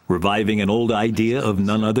earlier, reviving an old idea of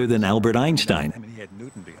none other than Albert Einstein.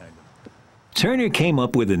 Turner came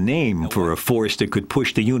up with a name for a force that could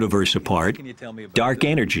push the universe apart: dark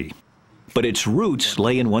energy. But its roots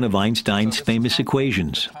lay in one of Einstein's famous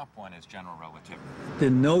equations. The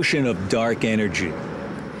notion of dark energy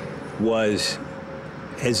was,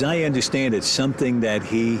 as I understand it, something that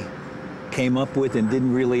he came up with and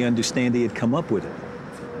didn't really understand he had come up with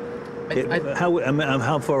it.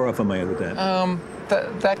 How far off am I with that?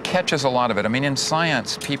 That catches a lot of it. I mean, in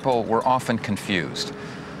science, people were often confused.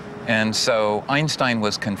 And so Einstein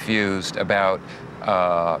was confused about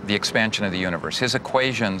the expansion of the universe. His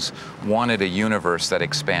equations wanted a universe that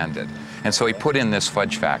expanded. And so he put in this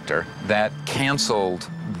fudge factor that canceled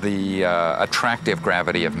the attractive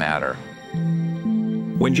gravity of matter.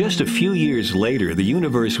 When just a few years later the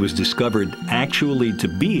universe was discovered actually to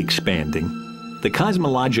be expanding, the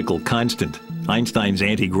cosmological constant, Einstein's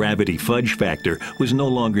anti-gravity fudge factor, was no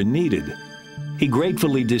longer needed. He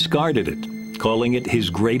gratefully discarded it, calling it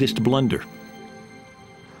his greatest blunder.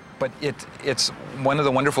 But it's one of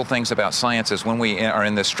the wonderful things about science is when we are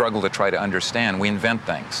in this struggle to try to understand, we invent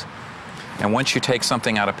things. And once you take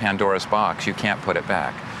something out of Pandora's box, you can't put it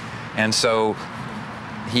back. And so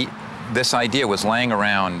this idea was laying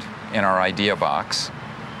around in our idea box,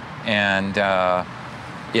 and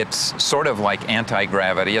it's sort of like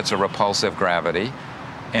anti-gravity. It's a repulsive gravity.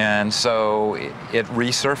 And so it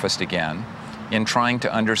resurfaced again in trying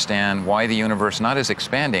to understand why the universe not is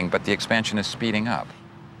expanding, but the expansion is speeding up.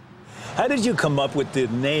 How did you come up with the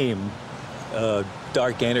name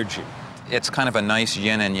dark energy? It's kind of a nice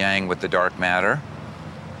yin and yang with the dark matter.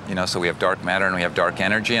 You know, so we have dark matter and we have dark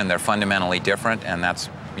energy, and they're fundamentally different, and that's,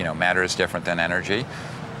 you know, matter is different than energy.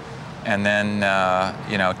 And then,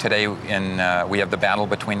 you know, today we have the battle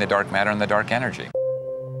between the dark matter and the dark energy.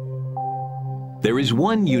 There is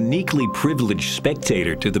one uniquely privileged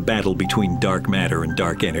spectator to the battle between dark matter and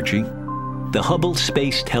dark energy: the Hubble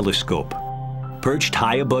Space Telescope. Perched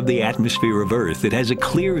high above the atmosphere of Earth, it has a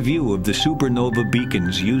clear view of the supernova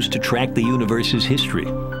beacons used to track the universe's history.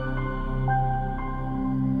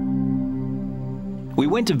 We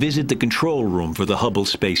went to visit the control room for the Hubble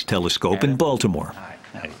Space Telescope in Baltimore.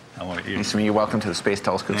 Nice to meet you. Welcome to the Space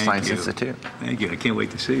Telescope Science Institute. Thank you. I can't wait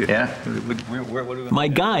to see you. Yeah. My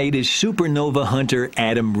guide is supernova hunter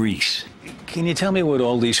Adam Reese. Can you tell me what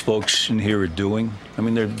all these folks in here are doing? I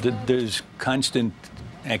mean, there's constant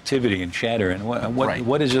activity and chatter, and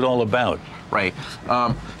what is it all about? Right.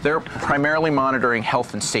 They're primarily monitoring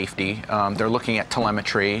health and safety. They're looking at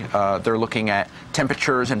telemetry. They're looking at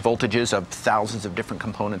temperatures and voltages of thousands of different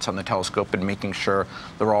components on the telescope and making sure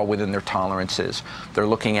they're all within their tolerances. They're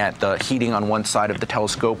looking at the heating on one side of the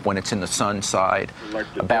telescope when it's in the sun side.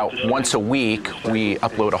 About once a week, we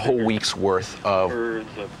upload a whole week's worth of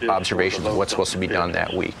observations of what's supposed to be done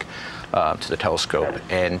that week to the telescope.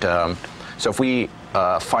 And so if we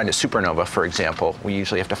find a supernova, for example, we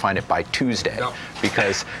usually have to find it by Tuesday,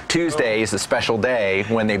 because Tuesday is the special day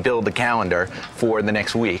when they build the calendar for the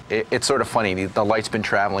next week. It's sort of funny. The light's been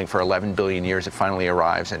traveling for 11 billion years. It finally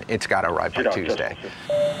arrives, and it's got to arrive by Tuesday.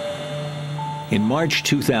 In March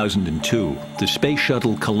 2002, the Space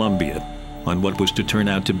Shuttle Columbia, on what was to turn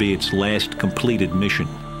out to be its last completed mission,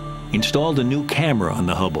 installed a new camera on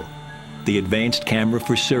the Hubble, the Advanced Camera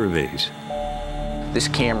for Surveys. This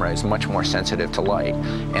camera is much more sensitive to light,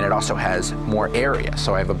 and it also has more area,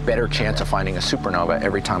 so I have a better chance of finding a supernova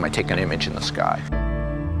every time I take an image in the sky.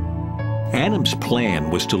 Adam's plan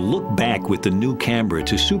was to look back with the new camera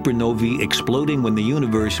to supernovae exploding when the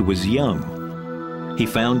universe was young. He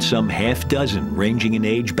found some half-dozen ranging in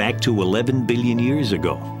age back to 11 billion years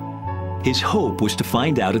ago. His hope was to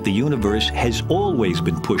find out if the universe has always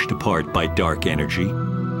been pushed apart by dark energy,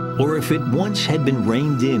 or if it once had been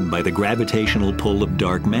reined in by the gravitational pull of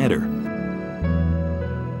dark matter.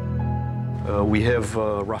 We have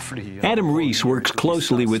roughly... Adam Reese works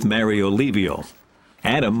closely with Mario Livio.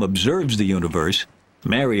 Adam observes the universe.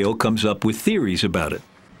 Mario comes up with theories about it.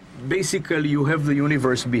 Basically, you have the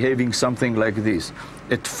universe behaving something like this.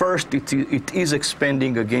 At first, it is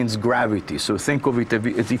expanding against gravity, so think of it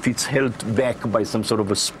as if it's held back by some sort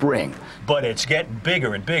of a spring. But it's getting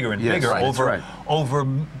bigger and bigger and bigger over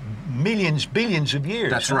millions, billions of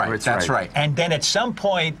years. That's right, that's right. And then at some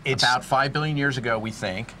point, it's... About 5 billion years ago, we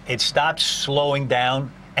think. It stops slowing down,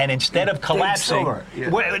 and instead of collapsing,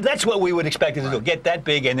 well, that's what we would expect it to do, get that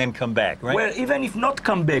big and then come back, right? Well, even if not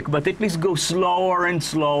come back, but at least go slower and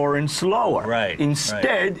slower and slower. Right.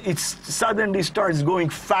 Instead, it suddenly starts going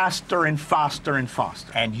faster and faster and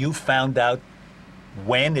faster. And you found out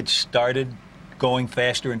when it started going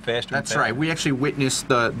faster and faster? That's right. We actually witnessed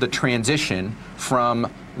the transition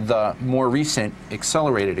from the more recent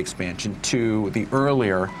accelerated expansion to the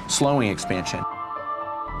earlier slowing expansion.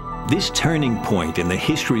 This turning point in the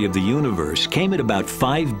history of the universe came at about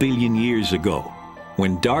 5 billion years ago,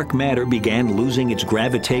 when dark matter began losing its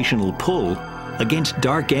gravitational pull against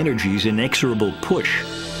dark energy's inexorable push.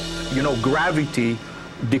 You know, gravity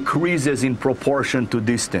decreases in proportion to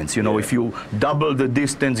distance. You know, if you double the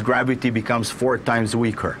distance, gravity becomes 4 times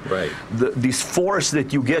weaker. Right. This force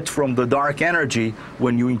that you get from the dark energy,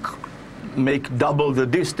 when you make double the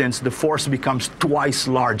distance, the force becomes twice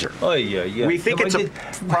larger. Oh yeah, yeah. We think it's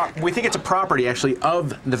a property actually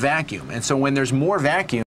of the vacuum, and so when there's more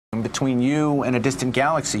vacuum between you and a distant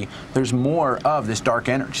galaxy, there's more of this dark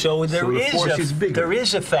energy. So the force is bigger. There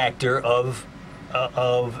is a factor of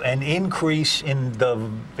an increase in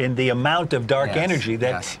the amount of dark energy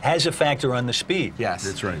that has a factor on the speed. Yes,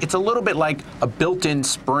 that's right. It's a little bit like a built-in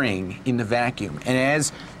spring in the vacuum, and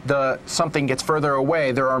as something gets further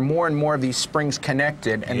away, there are more and more of these springs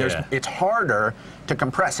connected, and it's harder to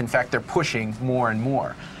compress. In fact, they're pushing more and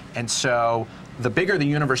more. And so the bigger the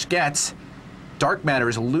universe gets, dark matter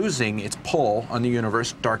is losing its pull on the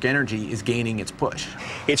universe, dark energy is gaining its push.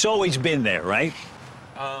 It's always been there, right?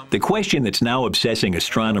 The question that's now obsessing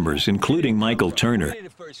astronomers, including Michael Turner,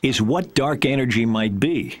 is what dark energy might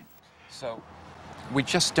be. So we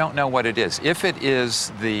just don't know what it is. If it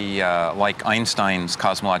is like Einstein's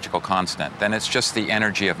cosmological constant, then it's just the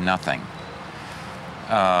energy of nothing.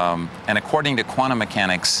 And according to quantum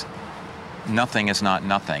mechanics, nothing is not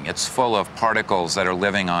nothing. It's full of particles that are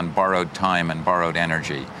living on borrowed time and borrowed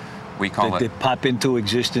energy. We call They pop into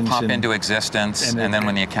existence. And then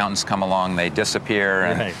when the accountants come along, they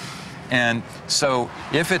disappear. And so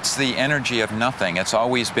if it's the energy of nothing, it's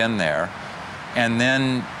always been there. And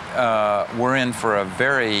then we're in for a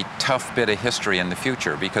very tough bit of history in the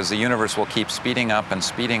future, because the universe will keep speeding up and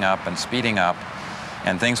speeding up and speeding up,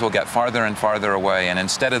 and things will get farther and farther away. And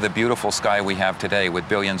instead of the beautiful sky we have today with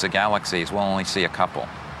billions of galaxies, we'll only see a couple.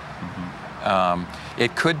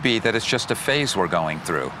 It could be that it's just a phase we're going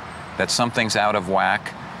through, that something's out of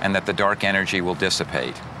whack and that the dark energy will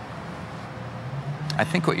dissipate. I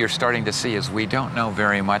think what you're starting to see is we don't know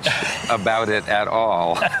very much about it at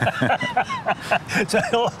all.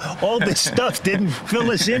 So all this stuff didn't fill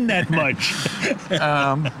us in that much.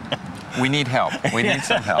 We need help. We need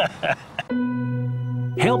some help.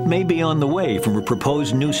 Help may be on the way from a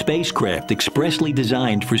proposed new spacecraft expressly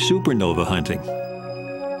designed for supernova hunting.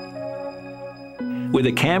 With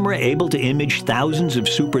a camera able to image thousands of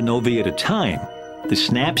supernovae at a time, the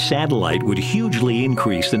SNAP satellite would hugely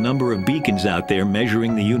increase the number of beacons out there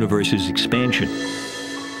measuring the universe's expansion.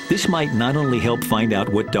 This might not only help find out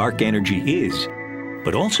what dark energy is,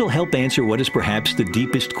 but also help answer what is perhaps the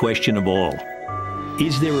deepest question of all.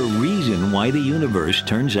 Is there a reason why the universe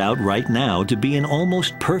turns out right now to be an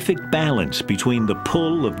almost perfect balance between the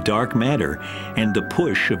pull of dark matter and the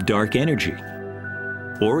push of dark energy?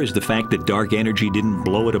 Or is the fact that dark energy didn't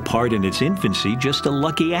blow it apart in its infancy just a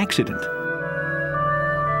lucky accident?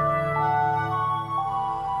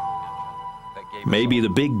 Maybe the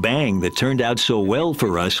Big Bang that turned out so well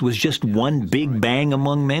for us was just one big bang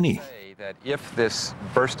among many. That if this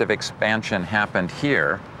burst of expansion happened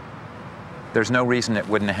here, there's no reason it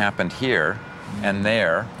wouldn't have happened here and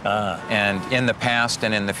there, and in the past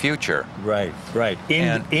and in the future. Right, right.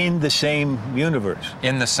 In the same universe.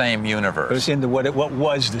 In the same universe. It was in what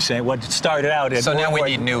was the same, what started out in. So now we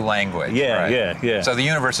need new language. Yeah, right? yeah. So the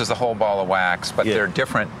universe is the whole ball of wax, but they're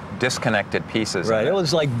different, disconnected pieces. Right. It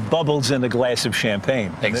was like bubbles in a glass of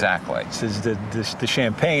champagne. Exactly. The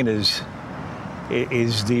champagne is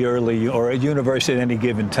the early, or a universe at any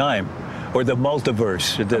given time, or the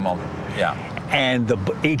multiverse. Yeah. And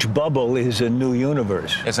each bubble is a new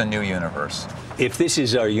universe. It's a new universe. If this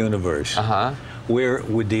is our universe, where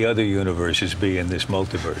would the other universes be in this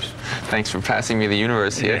multiverse? Thanks for passing me the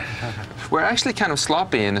universe here. We're actually kind of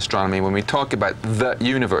sloppy in astronomy when we talk about the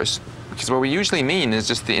universe, because what we usually mean is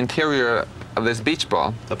just the interior of this beach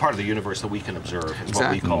ball. The part of the universe that we can observe is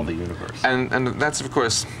what we call the universe. And that's, of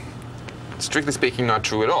course, strictly speaking, not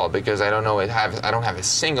true at all, because I don't have a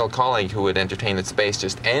single colleague who would entertain that space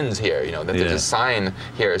just ends here. You know, that there's a sign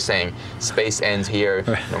here saying space ends here.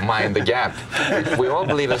 You know, mind the gap. We all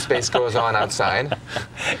believe that space goes on outside,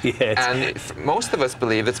 and most of us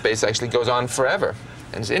believe that space actually goes on forever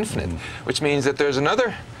and is infinite, which means that there's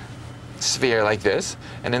another sphere like this,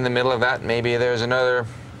 and in the middle of that, maybe there's another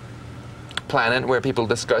planet where people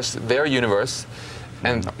discuss their universe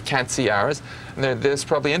and can't see ours. There's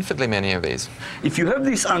probably infinitely many of these. If you have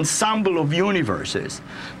this ensemble of universes,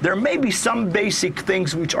 there may be some basic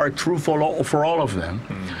things which are true for all of them,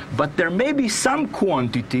 but there may be some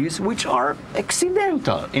quantities which are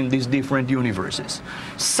accidental in these different universes.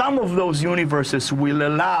 Some of those universes will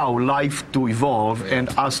allow life to evolve and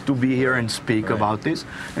us to be here and speak about this,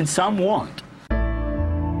 and some won't.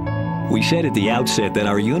 We said at the outset that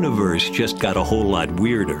our universe just got a whole lot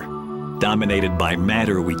weirder, dominated by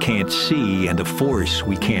matter we can't see and a force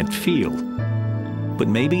we can't feel. But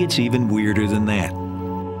maybe it's even weirder than that.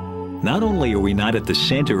 Not only are we not at the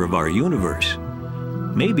center of our universe,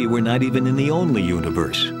 maybe we're not even in the only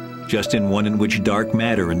universe, just in one in which dark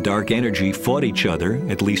matter and dark energy fought each other,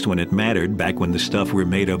 at least when it mattered, back when the stuff we're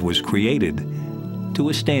made of was created, to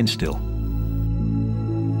a standstill.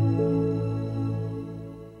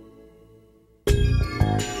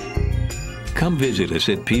 Come visit us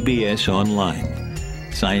at PBS Online.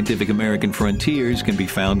 Scientific American Frontiers can be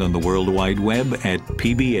found on the World Wide Web at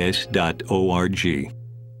pbs.org.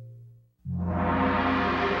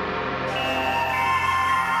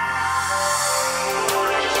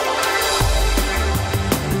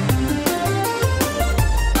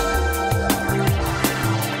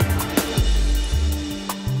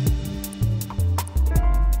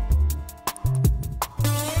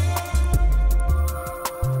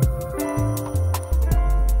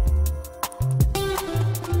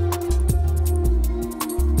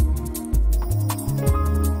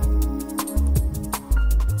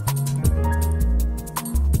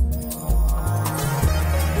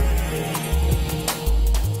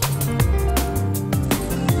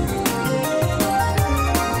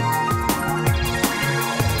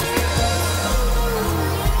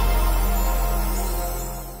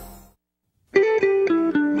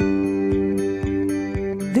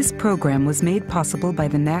 This program was made possible by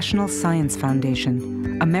the National Science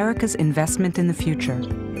Foundation, America's investment in the future.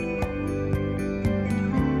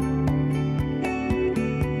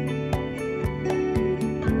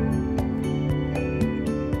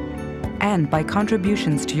 And by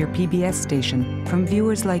contributions to your PBS station from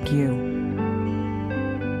viewers like you.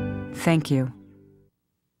 Thank you.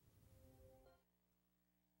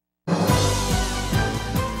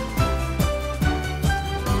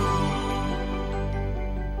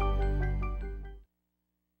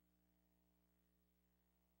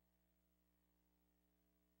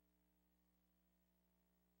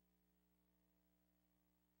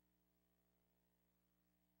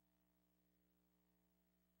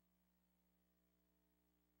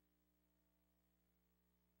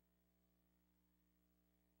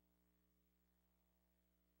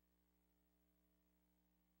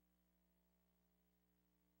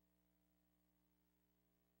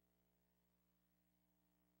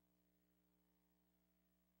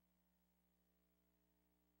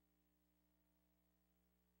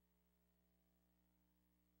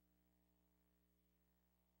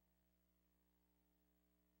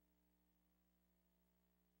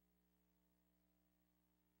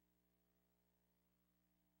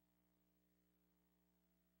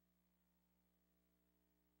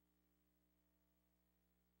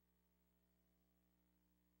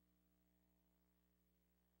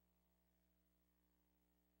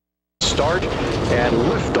 Start and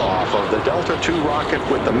liftoff of the Delta II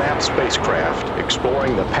rocket with the MAP spacecraft,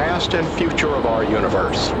 exploring the past and future of our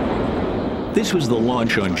universe. This was the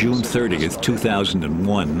launch on June 30th,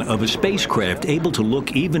 2001, of a spacecraft able to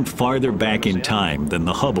look even farther back in time than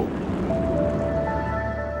the Hubble.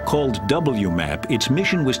 Called WMAP, its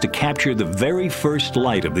mission was to capture the very first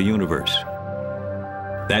light of the universe.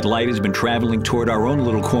 That light has been traveling toward our own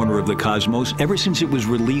little corner of the cosmos ever since it was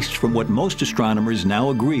released from what most astronomers now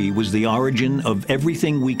agree was the origin of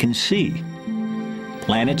everything we can see.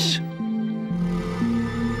 Planets,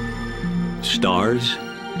 stars,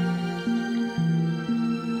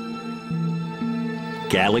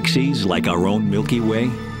 galaxies like our own Milky Way,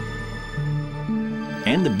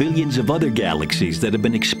 and the billions of other galaxies that have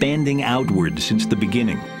been expanding outward since the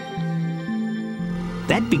beginning.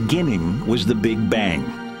 That beginning was the Big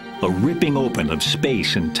Bang, a ripping open of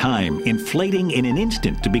space and time, inflating in an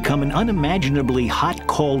instant to become an unimaginably hot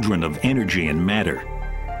cauldron of energy and matter.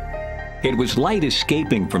 It was light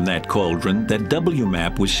escaping from that cauldron that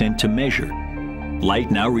WMAP was sent to measure.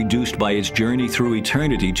 Light now reduced by its journey through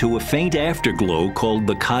eternity to a faint afterglow called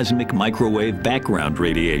the cosmic microwave background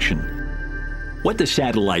radiation. What the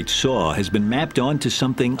satellite saw has been mapped onto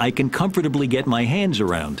something I can comfortably get my hands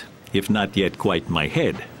around, if not yet quite my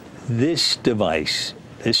head. This device,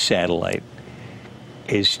 this satellite,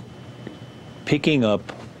 is picking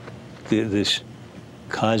up this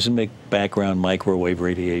cosmic background microwave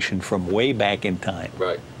radiation from way back in time.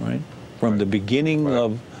 Right. From the beginning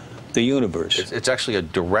of the universe. It's actually a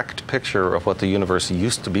direct picture of what the universe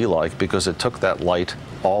used to be like, because it took that light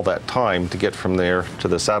all that time to get from there to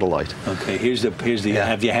the satellite. Okay, here's the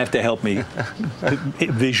you have to help me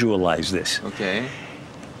visualize this. Okay.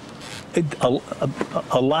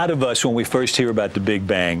 A lot of us, when we first hear about the Big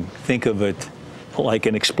Bang, think of it like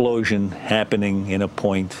an explosion happening in a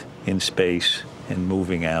point in space and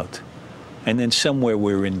moving out. And then somewhere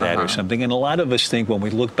we're in that or something. And a lot of us think when we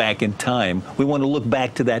look back in time, we want to look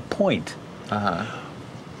back to that point.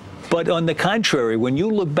 But on the contrary, when you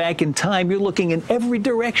look back in time, you're looking in every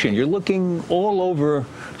direction. You're looking all over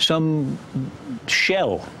some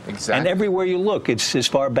shell. Exactly. And everywhere you look, it's as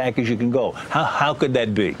far back as you can go. How could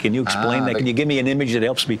that be? Can you explain that? Can you give me an image that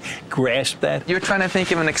helps me grasp that? You're trying to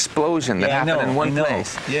think of an explosion that happened in one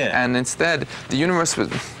place. Yeah. And instead, the universe was...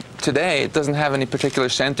 Today, it doesn't have any particular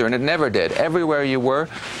center, and it never did. Everywhere you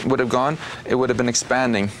would have gone, it would have been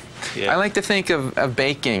expanding. Yeah. I like to think of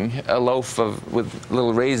baking a loaf with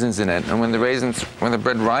little raisins in it, and when the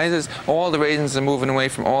bread rises, all the raisins are moving away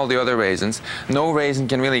from all the other raisins. No raisin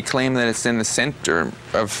can really claim that it's in the center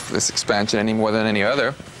of this expansion any more than any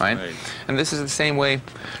other, right? And this is the same way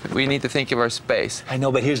we need to think of our space. I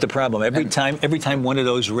know, but here's the problem. Every time one of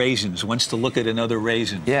those raisins wants to look at another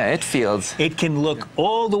raisin, it can look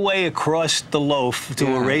all the way across the loaf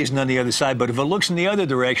to a raisin on the other side, but if it looks in the other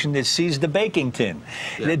direction, it sees the baking tin.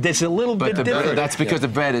 It's a little bit different. That's because the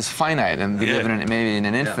bread is finite, and we live maybe in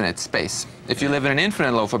an infinite space. If you live in an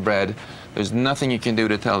infinite loaf of bread, there's nothing you can do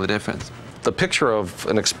to tell the difference. The picture of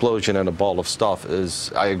an explosion and a ball of stuff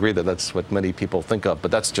is, I agree that that's what many people think of,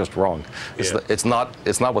 but that's just wrong. It's not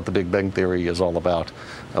what the Big Bang Theory is all about.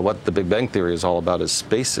 What the Big Bang Theory is all about is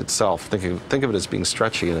space itself. Think of it as being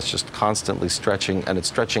stretchy, and it's just constantly stretching, and it's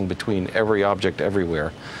stretching between every object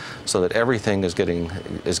everywhere, so that everything is getting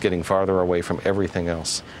farther away from everything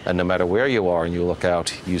else. And no matter where you are and you look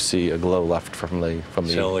out, you see a glow left from the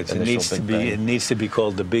So it needs to be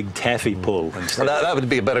called the Big Taffy Pull. Well, that would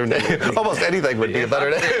be a better name. Almost anything would be a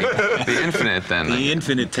better name. The infinite, then. The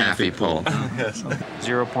infinite taffy pull.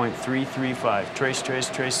 0.335.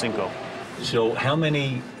 Trace, cinco. So how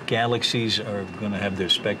many galaxies are going to have their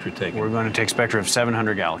spectra taken? We're going to take spectra of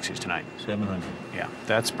 700 galaxies tonight. 700. Yeah,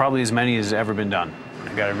 that's probably as many as ever been done.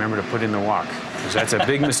 I got to remember to put in the walk, because that's a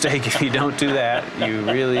big mistake. If you don't do that, you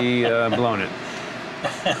really blown it.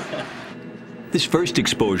 This first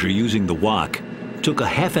exposure using the walk took a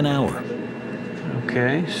half an hour.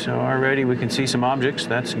 Okay, so already we can see some objects.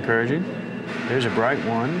 That's encouraging. There's a bright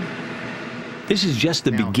one. This is just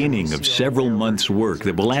the beginning of several months' work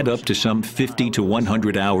that will add up to some 50 to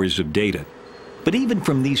 100 hours of data. But even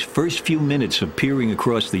from these first few minutes of peering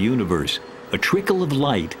across the universe, a trickle of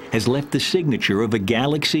light has left the signature of a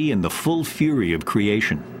galaxy in the full fury of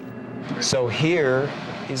creation. So here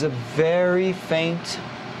is a very faint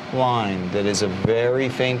line that is a very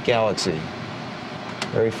faint galaxy,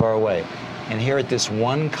 very far away. And here at this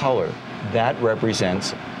one color, that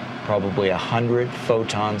represents probably 100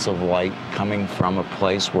 photons of light coming from a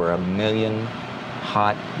place where 1 million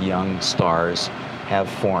hot young stars have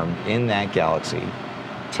formed in that galaxy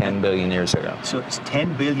 10 billion years ago. So it's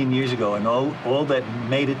 10 billion years ago, and all that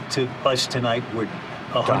made it to us tonight were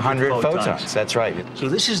 100 photons. That's right. So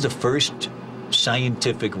this is the first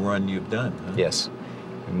scientific run you've done, huh? Yes.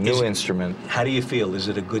 New instrument. How do you feel? Is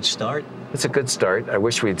it a good start? It's a good start. I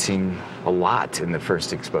wish we'd seen a lot in the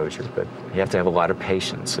first exposure, but you have to have a lot of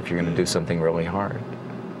patience if you're going to do something really hard.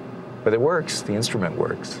 But it works. The instrument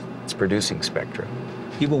works. It's producing spectra.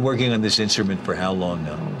 You've been working on this instrument for how long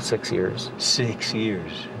now? 6 years. 6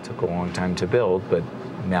 years. It took a long time to build, but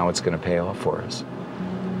now it's going to pay off for us.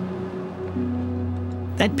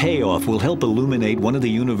 That payoff will help illuminate one of the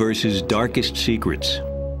universe's darkest secrets.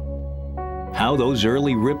 How those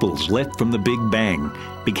early ripples left from the Big Bang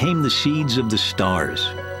became the seeds of the stars.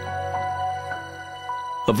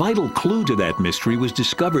 A vital clue to that mystery was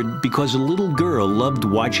discovered because a little girl loved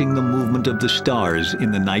watching the movement of the stars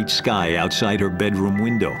in the night sky outside her bedroom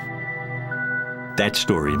window. That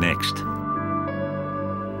story next.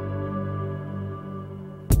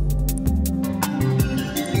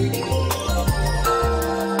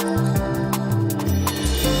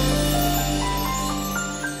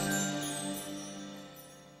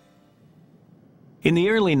 In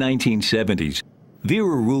the early 1970s,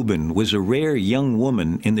 Vera Rubin was a rare young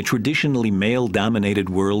woman in the traditionally male-dominated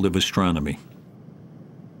world of astronomy.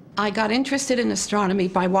 I got interested in astronomy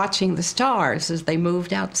by watching the stars as they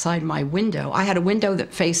moved outside my window. I had a window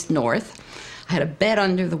that faced north. I had a bed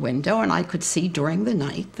under the window, and I could see during the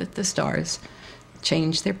night that the stars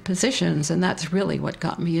changed their positions, and that's really what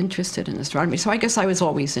got me interested in astronomy. So I guess I was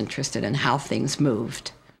always interested in how things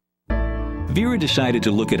moved. Vera decided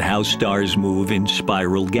to look at how stars move in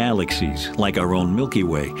spiral galaxies, like our own Milky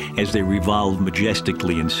Way, as they revolve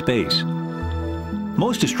majestically in space.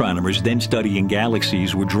 Most astronomers then studying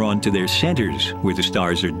galaxies were drawn to their centers, where the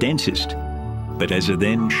stars are densest. But as a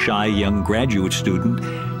then shy young graduate student,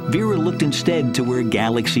 Vera looked instead to where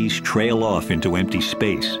galaxies trail off into empty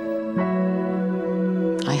space.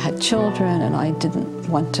 I had children, and I didn't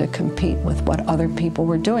want to compete with what other people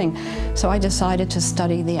were doing, so I decided to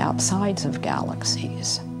study the outsides of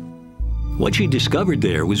galaxies. What she discovered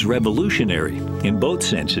there was revolutionary in both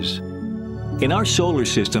senses. In our solar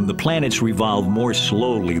system, the planets revolve more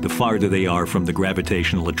slowly the farther they are from the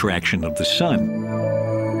gravitational attraction of the sun.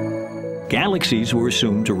 Galaxies were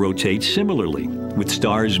assumed to rotate similarly, with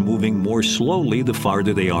stars moving more slowly the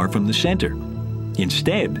farther they are from the center.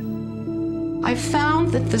 Instead, I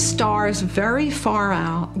found that the stars very far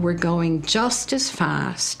out were going just as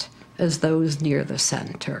fast as those near the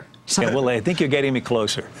center. So, yeah, well, I think you're getting me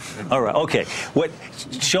closer. All right, okay.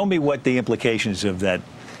 Show me what the implications of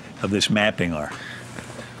this mapping are.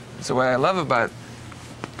 So what I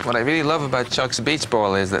really love about Chuck's beach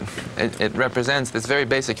ball is that it represents this very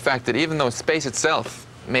basic fact that even though space itself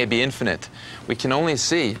may be infinite, we can only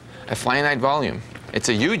see a finite volume. It's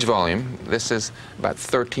a huge volume. This is about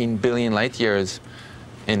 13 billion light years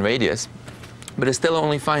in radius, but it's still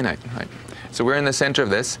only finite, right? So we're in the center of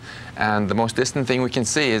this, and the most distant thing we can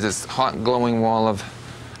see is this hot glowing wall of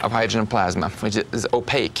hydrogen plasma, which is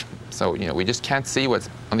opaque. So, we just can't see what's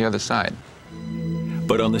on the other side.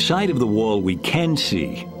 But on the side of the wall we can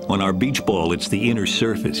see, on our beach ball, it's the inner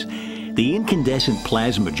surface. The incandescent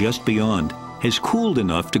plasma just beyond has cooled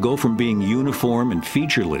enough to go from being uniform and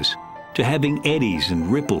featureless to having eddies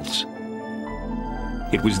and ripples.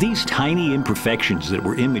 It was these tiny imperfections that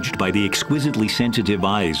were imaged by the exquisitely sensitive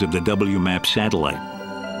eyes of the WMAP satellite.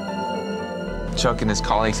 Chuck and his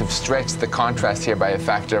colleagues have stretched the contrast here by a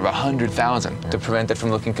factor of 100,000 to prevent it from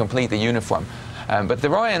looking completely uniform. But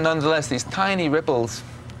there are, nonetheless, these tiny ripples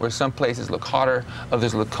where some places look hotter,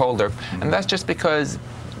 others look colder. And that's just because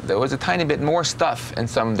there was a tiny bit more stuff in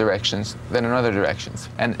some directions than in other directions.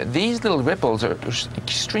 And these little ripples are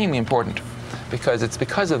extremely important because it's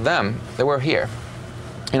because of them that we're here.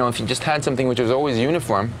 If you just had something which was always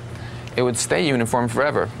uniform, it would stay uniform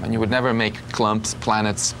forever, and you would never make clumps,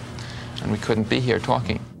 planets, and we couldn't be here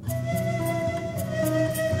talking.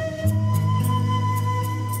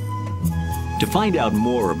 To find out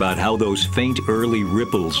more about how those faint early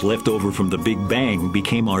ripples left over from the Big Bang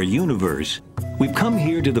became our universe, we've come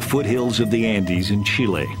here to the foothills of the Andes in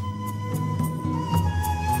Chile.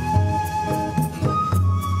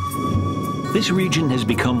 This region has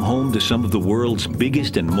become home to some of the world's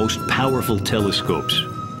biggest and most powerful telescopes.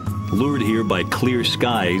 Lured here by clear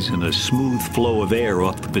skies and a smooth flow of air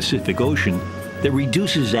off the Pacific Ocean that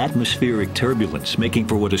reduces atmospheric turbulence, making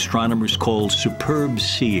for what astronomers call superb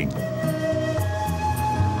seeing.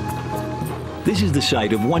 This is the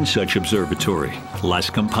site of one such observatory, Las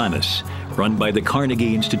Campanas, run by the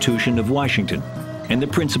Carnegie Institution of Washington, and the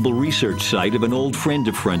principal research site of an old friend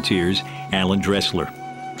of Frontiers, Alan Dressler.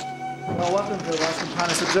 Well, welcome to Las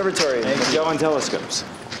Campanas Observatory, Magellan telescopes.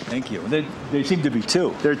 Thank you. There seem to be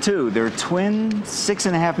two. There are two. They're twin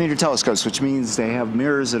 6.5-meter telescopes, which means they have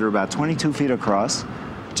mirrors that are about 22 feet across,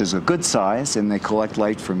 which is a good size, and they collect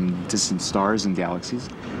light from distant stars and galaxies.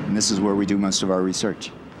 And this is where we do most of our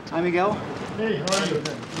research. Hi, Miguel. Hey, how are you?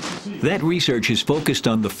 That research is focused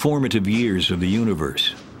on the formative years of the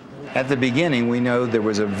universe. At the beginning, we know there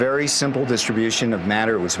was a very simple distribution of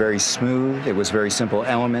matter. It was very smooth. It was very simple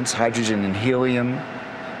elements, hydrogen and helium.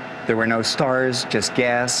 There were no stars, just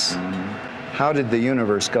gas. How did the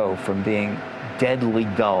universe go from being deadly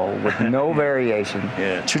dull with no variation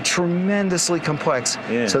to tremendously complex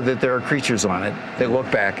so that there are creatures on it that look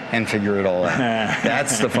back and figure it all out?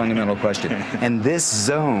 That's the fundamental question. And this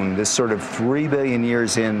zone, this sort of 3 billion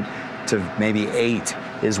years in to maybe 8,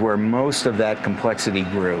 is where most of that complexity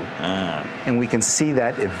grew. And we can see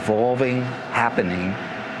that evolving, happening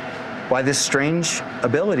by this strange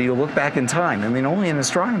ability to look back in time. I mean, only in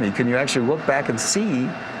astronomy can you actually look back and see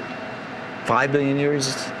 5 billion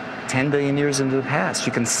years, 10 billion years into the past.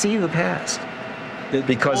 You can see the past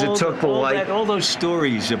because it took the light. All those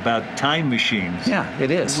stories about time machines. Yeah,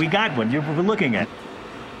 it is. We got one. We're looking at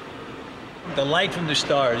the light from the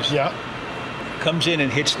stars. Comes in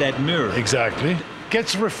and hits that mirror. Exactly.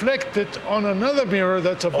 Gets reflected on another mirror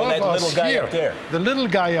that's above that us little guy here. up there. The little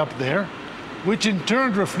guy up there, which in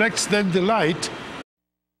turn reflects then the light.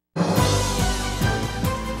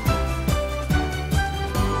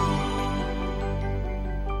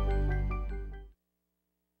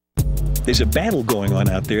 There's a battle going on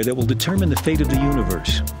out there that will determine the fate of the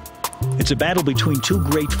universe. It's a battle between two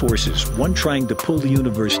great forces, one trying to pull the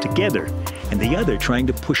universe together and the other trying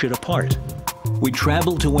to push it apart. We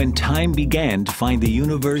travel to when time began to find the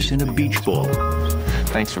universe in a beach ball.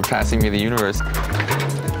 Thanks for passing me the universe.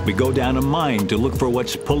 We go down a mine to look for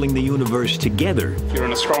what's pulling the universe together. If you're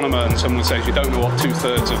an astronomer and someone says you don't know what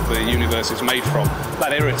 2/3 of the universe is made from,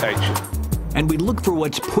 that irritates you. And we look for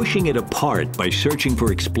what's pushing it apart by searching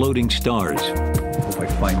for exploding stars. Hope I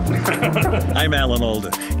find one. I'm Alan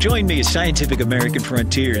Alda. Join me as Scientific American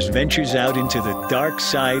Frontiers ventures out into the dark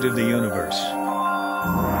side of the universe.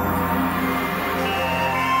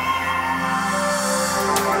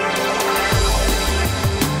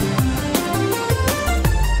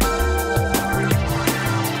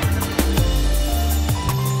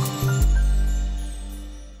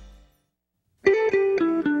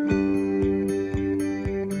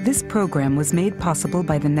 This program was made possible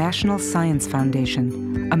by the National Science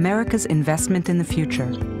Foundation, America's investment in the future.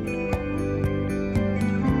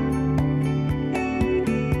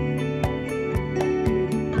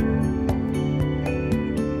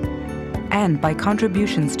 And by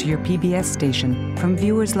contributions to your PBS station from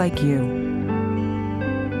viewers like you.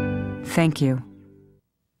 Thank you.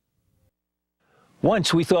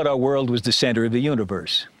 Once we thought our world was the center of the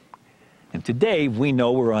universe. And today we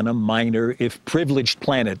know we're on a minor, if privileged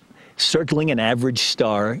planet, circling an average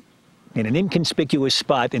star in an inconspicuous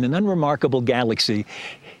spot in an unremarkable galaxy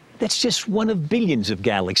that's just one of billions of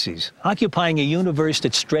galaxies, occupying a universe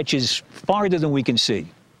that stretches farther than we can see,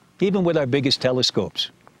 even with our biggest telescopes.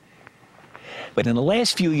 But in the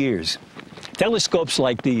last few years, telescopes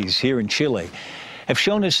like these here in Chile have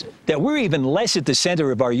shown us that we're even less at the center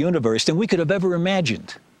of our universe than we could have ever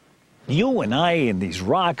imagined. You and I and these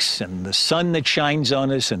rocks and the sun that shines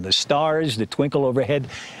on us and the stars that twinkle overhead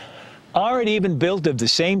aren't even built of the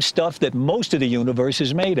same stuff that most of the universe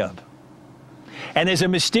is made of. And there's a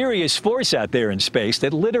mysterious force out there in space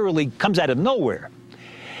that literally comes out of nowhere.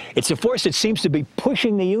 It's a force that seems to be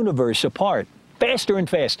pushing the universe apart faster and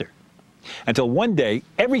faster, until one day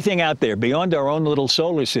everything out there beyond our own little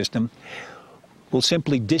solar system will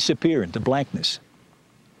simply disappear into blackness.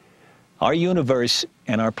 Our universe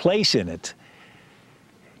and our place in it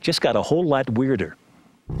just got a whole lot weirder.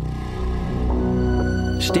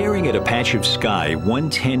 Staring at a patch of sky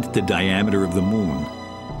 1/10 the diameter of the moon,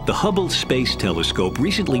 the Hubble Space Telescope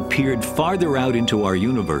recently peered farther out into our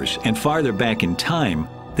universe and farther back in time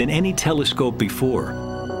than any telescope before.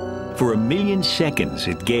 For 1,000,000 seconds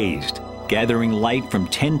it gazed, gathering light from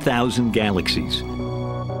 10,000 galaxies.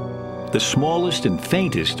 The smallest and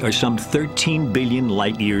faintest are some 13 billion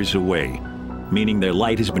light years away, meaning their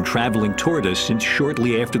light has been traveling toward us since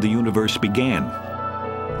shortly after the universe began.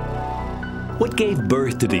 What gave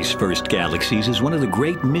birth to these first galaxies is one of the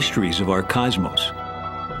great mysteries of our cosmos.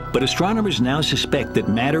 But astronomers now suspect that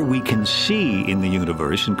matter we can see in the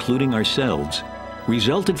universe, including ourselves,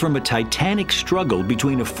 resulted from a titanic struggle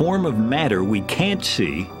between a form of matter we can't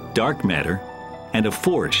see, dark matter, and a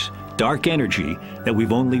force, dark energy, that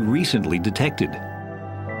we've only recently detected.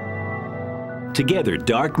 Together,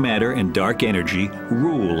 dark matter and dark energy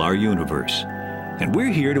rule our universe. And we're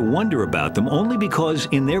here to wonder about them only because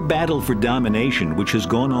in their battle for domination, which has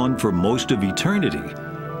gone on for most of eternity,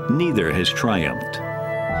 neither has triumphed.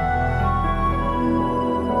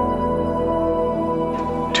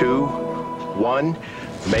 2, 1,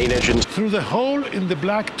 main engines. Through the hole in the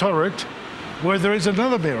black turret, where there is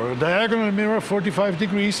another mirror, a diagonal mirror 45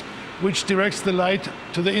 degrees, which directs the light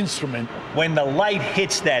to the instrument. When the light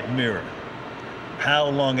hits that mirror, how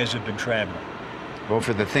long has it been traveling? Well,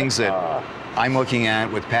 for the things that I'm looking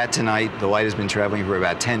at with Pat tonight, the light has been traveling for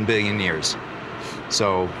about 10 billion years.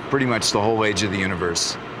 So pretty much the whole age of the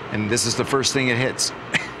universe. And this is the first thing it hits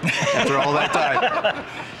after all that time.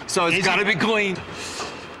 So it's got to be cleaned.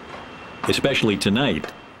 Especially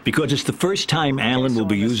tonight, because it's the first time Alan will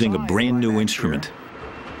be using a brand new instrument.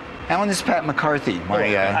 Alan, this is Pat McCarthy,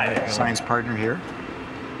 my science partner here.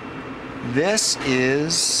 This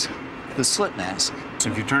is the slit mask. So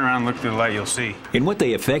if you turn around and look through the light, you'll see. In what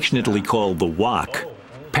they affectionately call the wok,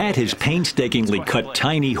 Pat has painstakingly cut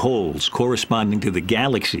tiny holes corresponding to the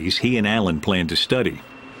galaxies he and Alan plan to study.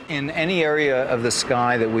 In any area of the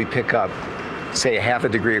sky that we pick up, say a half a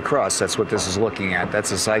degree across, that's what this is looking at, that's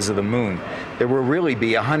the size of the moon, there will really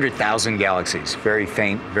be 100,000 galaxies, very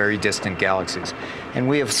faint, very distant galaxies. And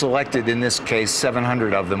we have selected, in this case,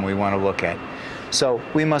 700 of them we want to look at. So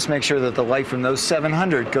we must make sure that the light from those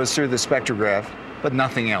 700 goes through the spectrograph, but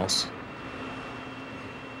nothing else.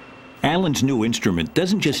 Alan's new instrument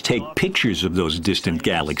doesn't just take pictures of those distant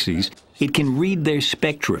galaxies, it can read their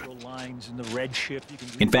spectra.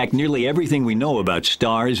 In fact, nearly everything we know about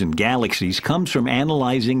stars and galaxies comes from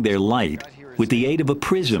analyzing their light with the aid of a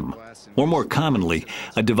prism, or more commonly,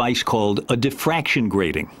 a device called a diffraction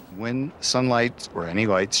grating. When sunlight or any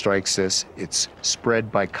light strikes this, it's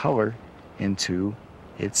spread by color into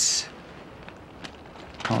its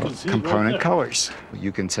component colors.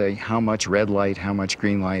 You can say how much red light, how much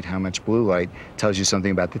green light, how much blue light tells you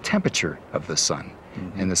something about the temperature of the sun.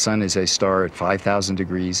 And the sun is a star at 5,000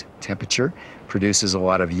 degrees temperature, produces a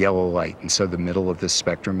lot of yellow light. And so the middle of this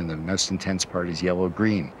spectrum and the most intense part is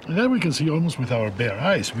yellow-green. And then we can see almost with our bare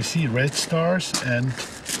eyes. We see red stars and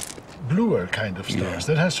bluer kind of stars.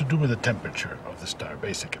 That has to do with the temperature of the star,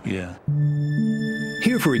 basically. Yeah.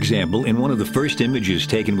 Here, for example, in one of the first images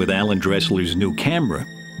taken with Alan Dressler's new camera,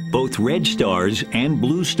 both red stars and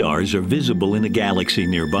blue stars are visible in a galaxy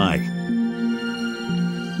nearby.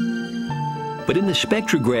 But in the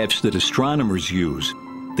spectrographs that astronomers use,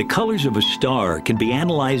 The colors of a star can be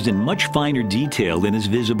analyzed in much finer detail than is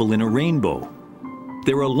visible in a rainbow.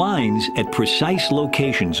 There are lines at precise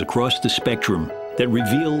locations across the spectrum that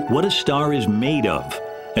reveal what a star is made of,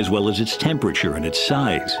 as well as its temperature and its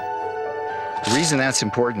size. The reason that's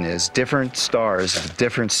important is different stars of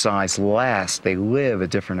different size they live a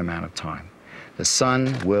different amount of time. The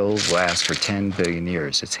sun will last for 10 billion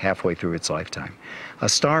years. It's halfway through its lifetime. A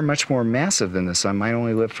star much more massive than the sun might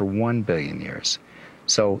only live for 1 billion years.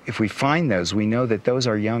 So if we find those, we know that those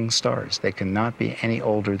are young stars. They cannot be any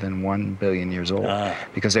older than 1 billion years old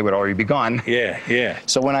because they would already be gone. Yeah.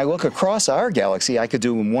 So when I look across our galaxy, I could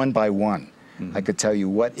do them one by one. I could tell you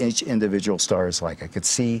what each individual star is like. I could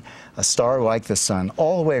see a star like the sun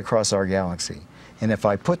all the way across our galaxy. And if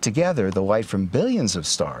I put together the light from billions of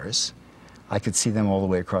stars, I could see them all the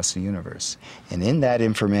way across the universe. And in that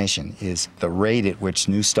information is the rate at which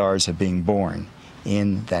new stars are being born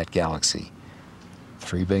in that galaxy.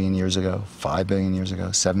 3 billion years ago, 5 billion years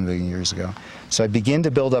ago, 7 billion years ago. So I begin to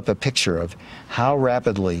build up a picture of how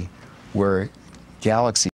rapidly were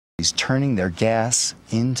galaxies turning their gas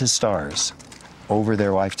into stars over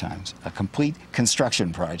their lifetimes. A complete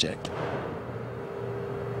construction project.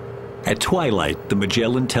 At twilight, the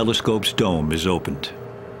Magellan Telescope's dome is opened.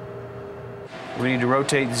 We need to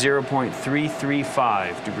rotate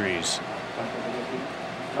 0.335 degrees.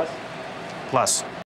 Plus.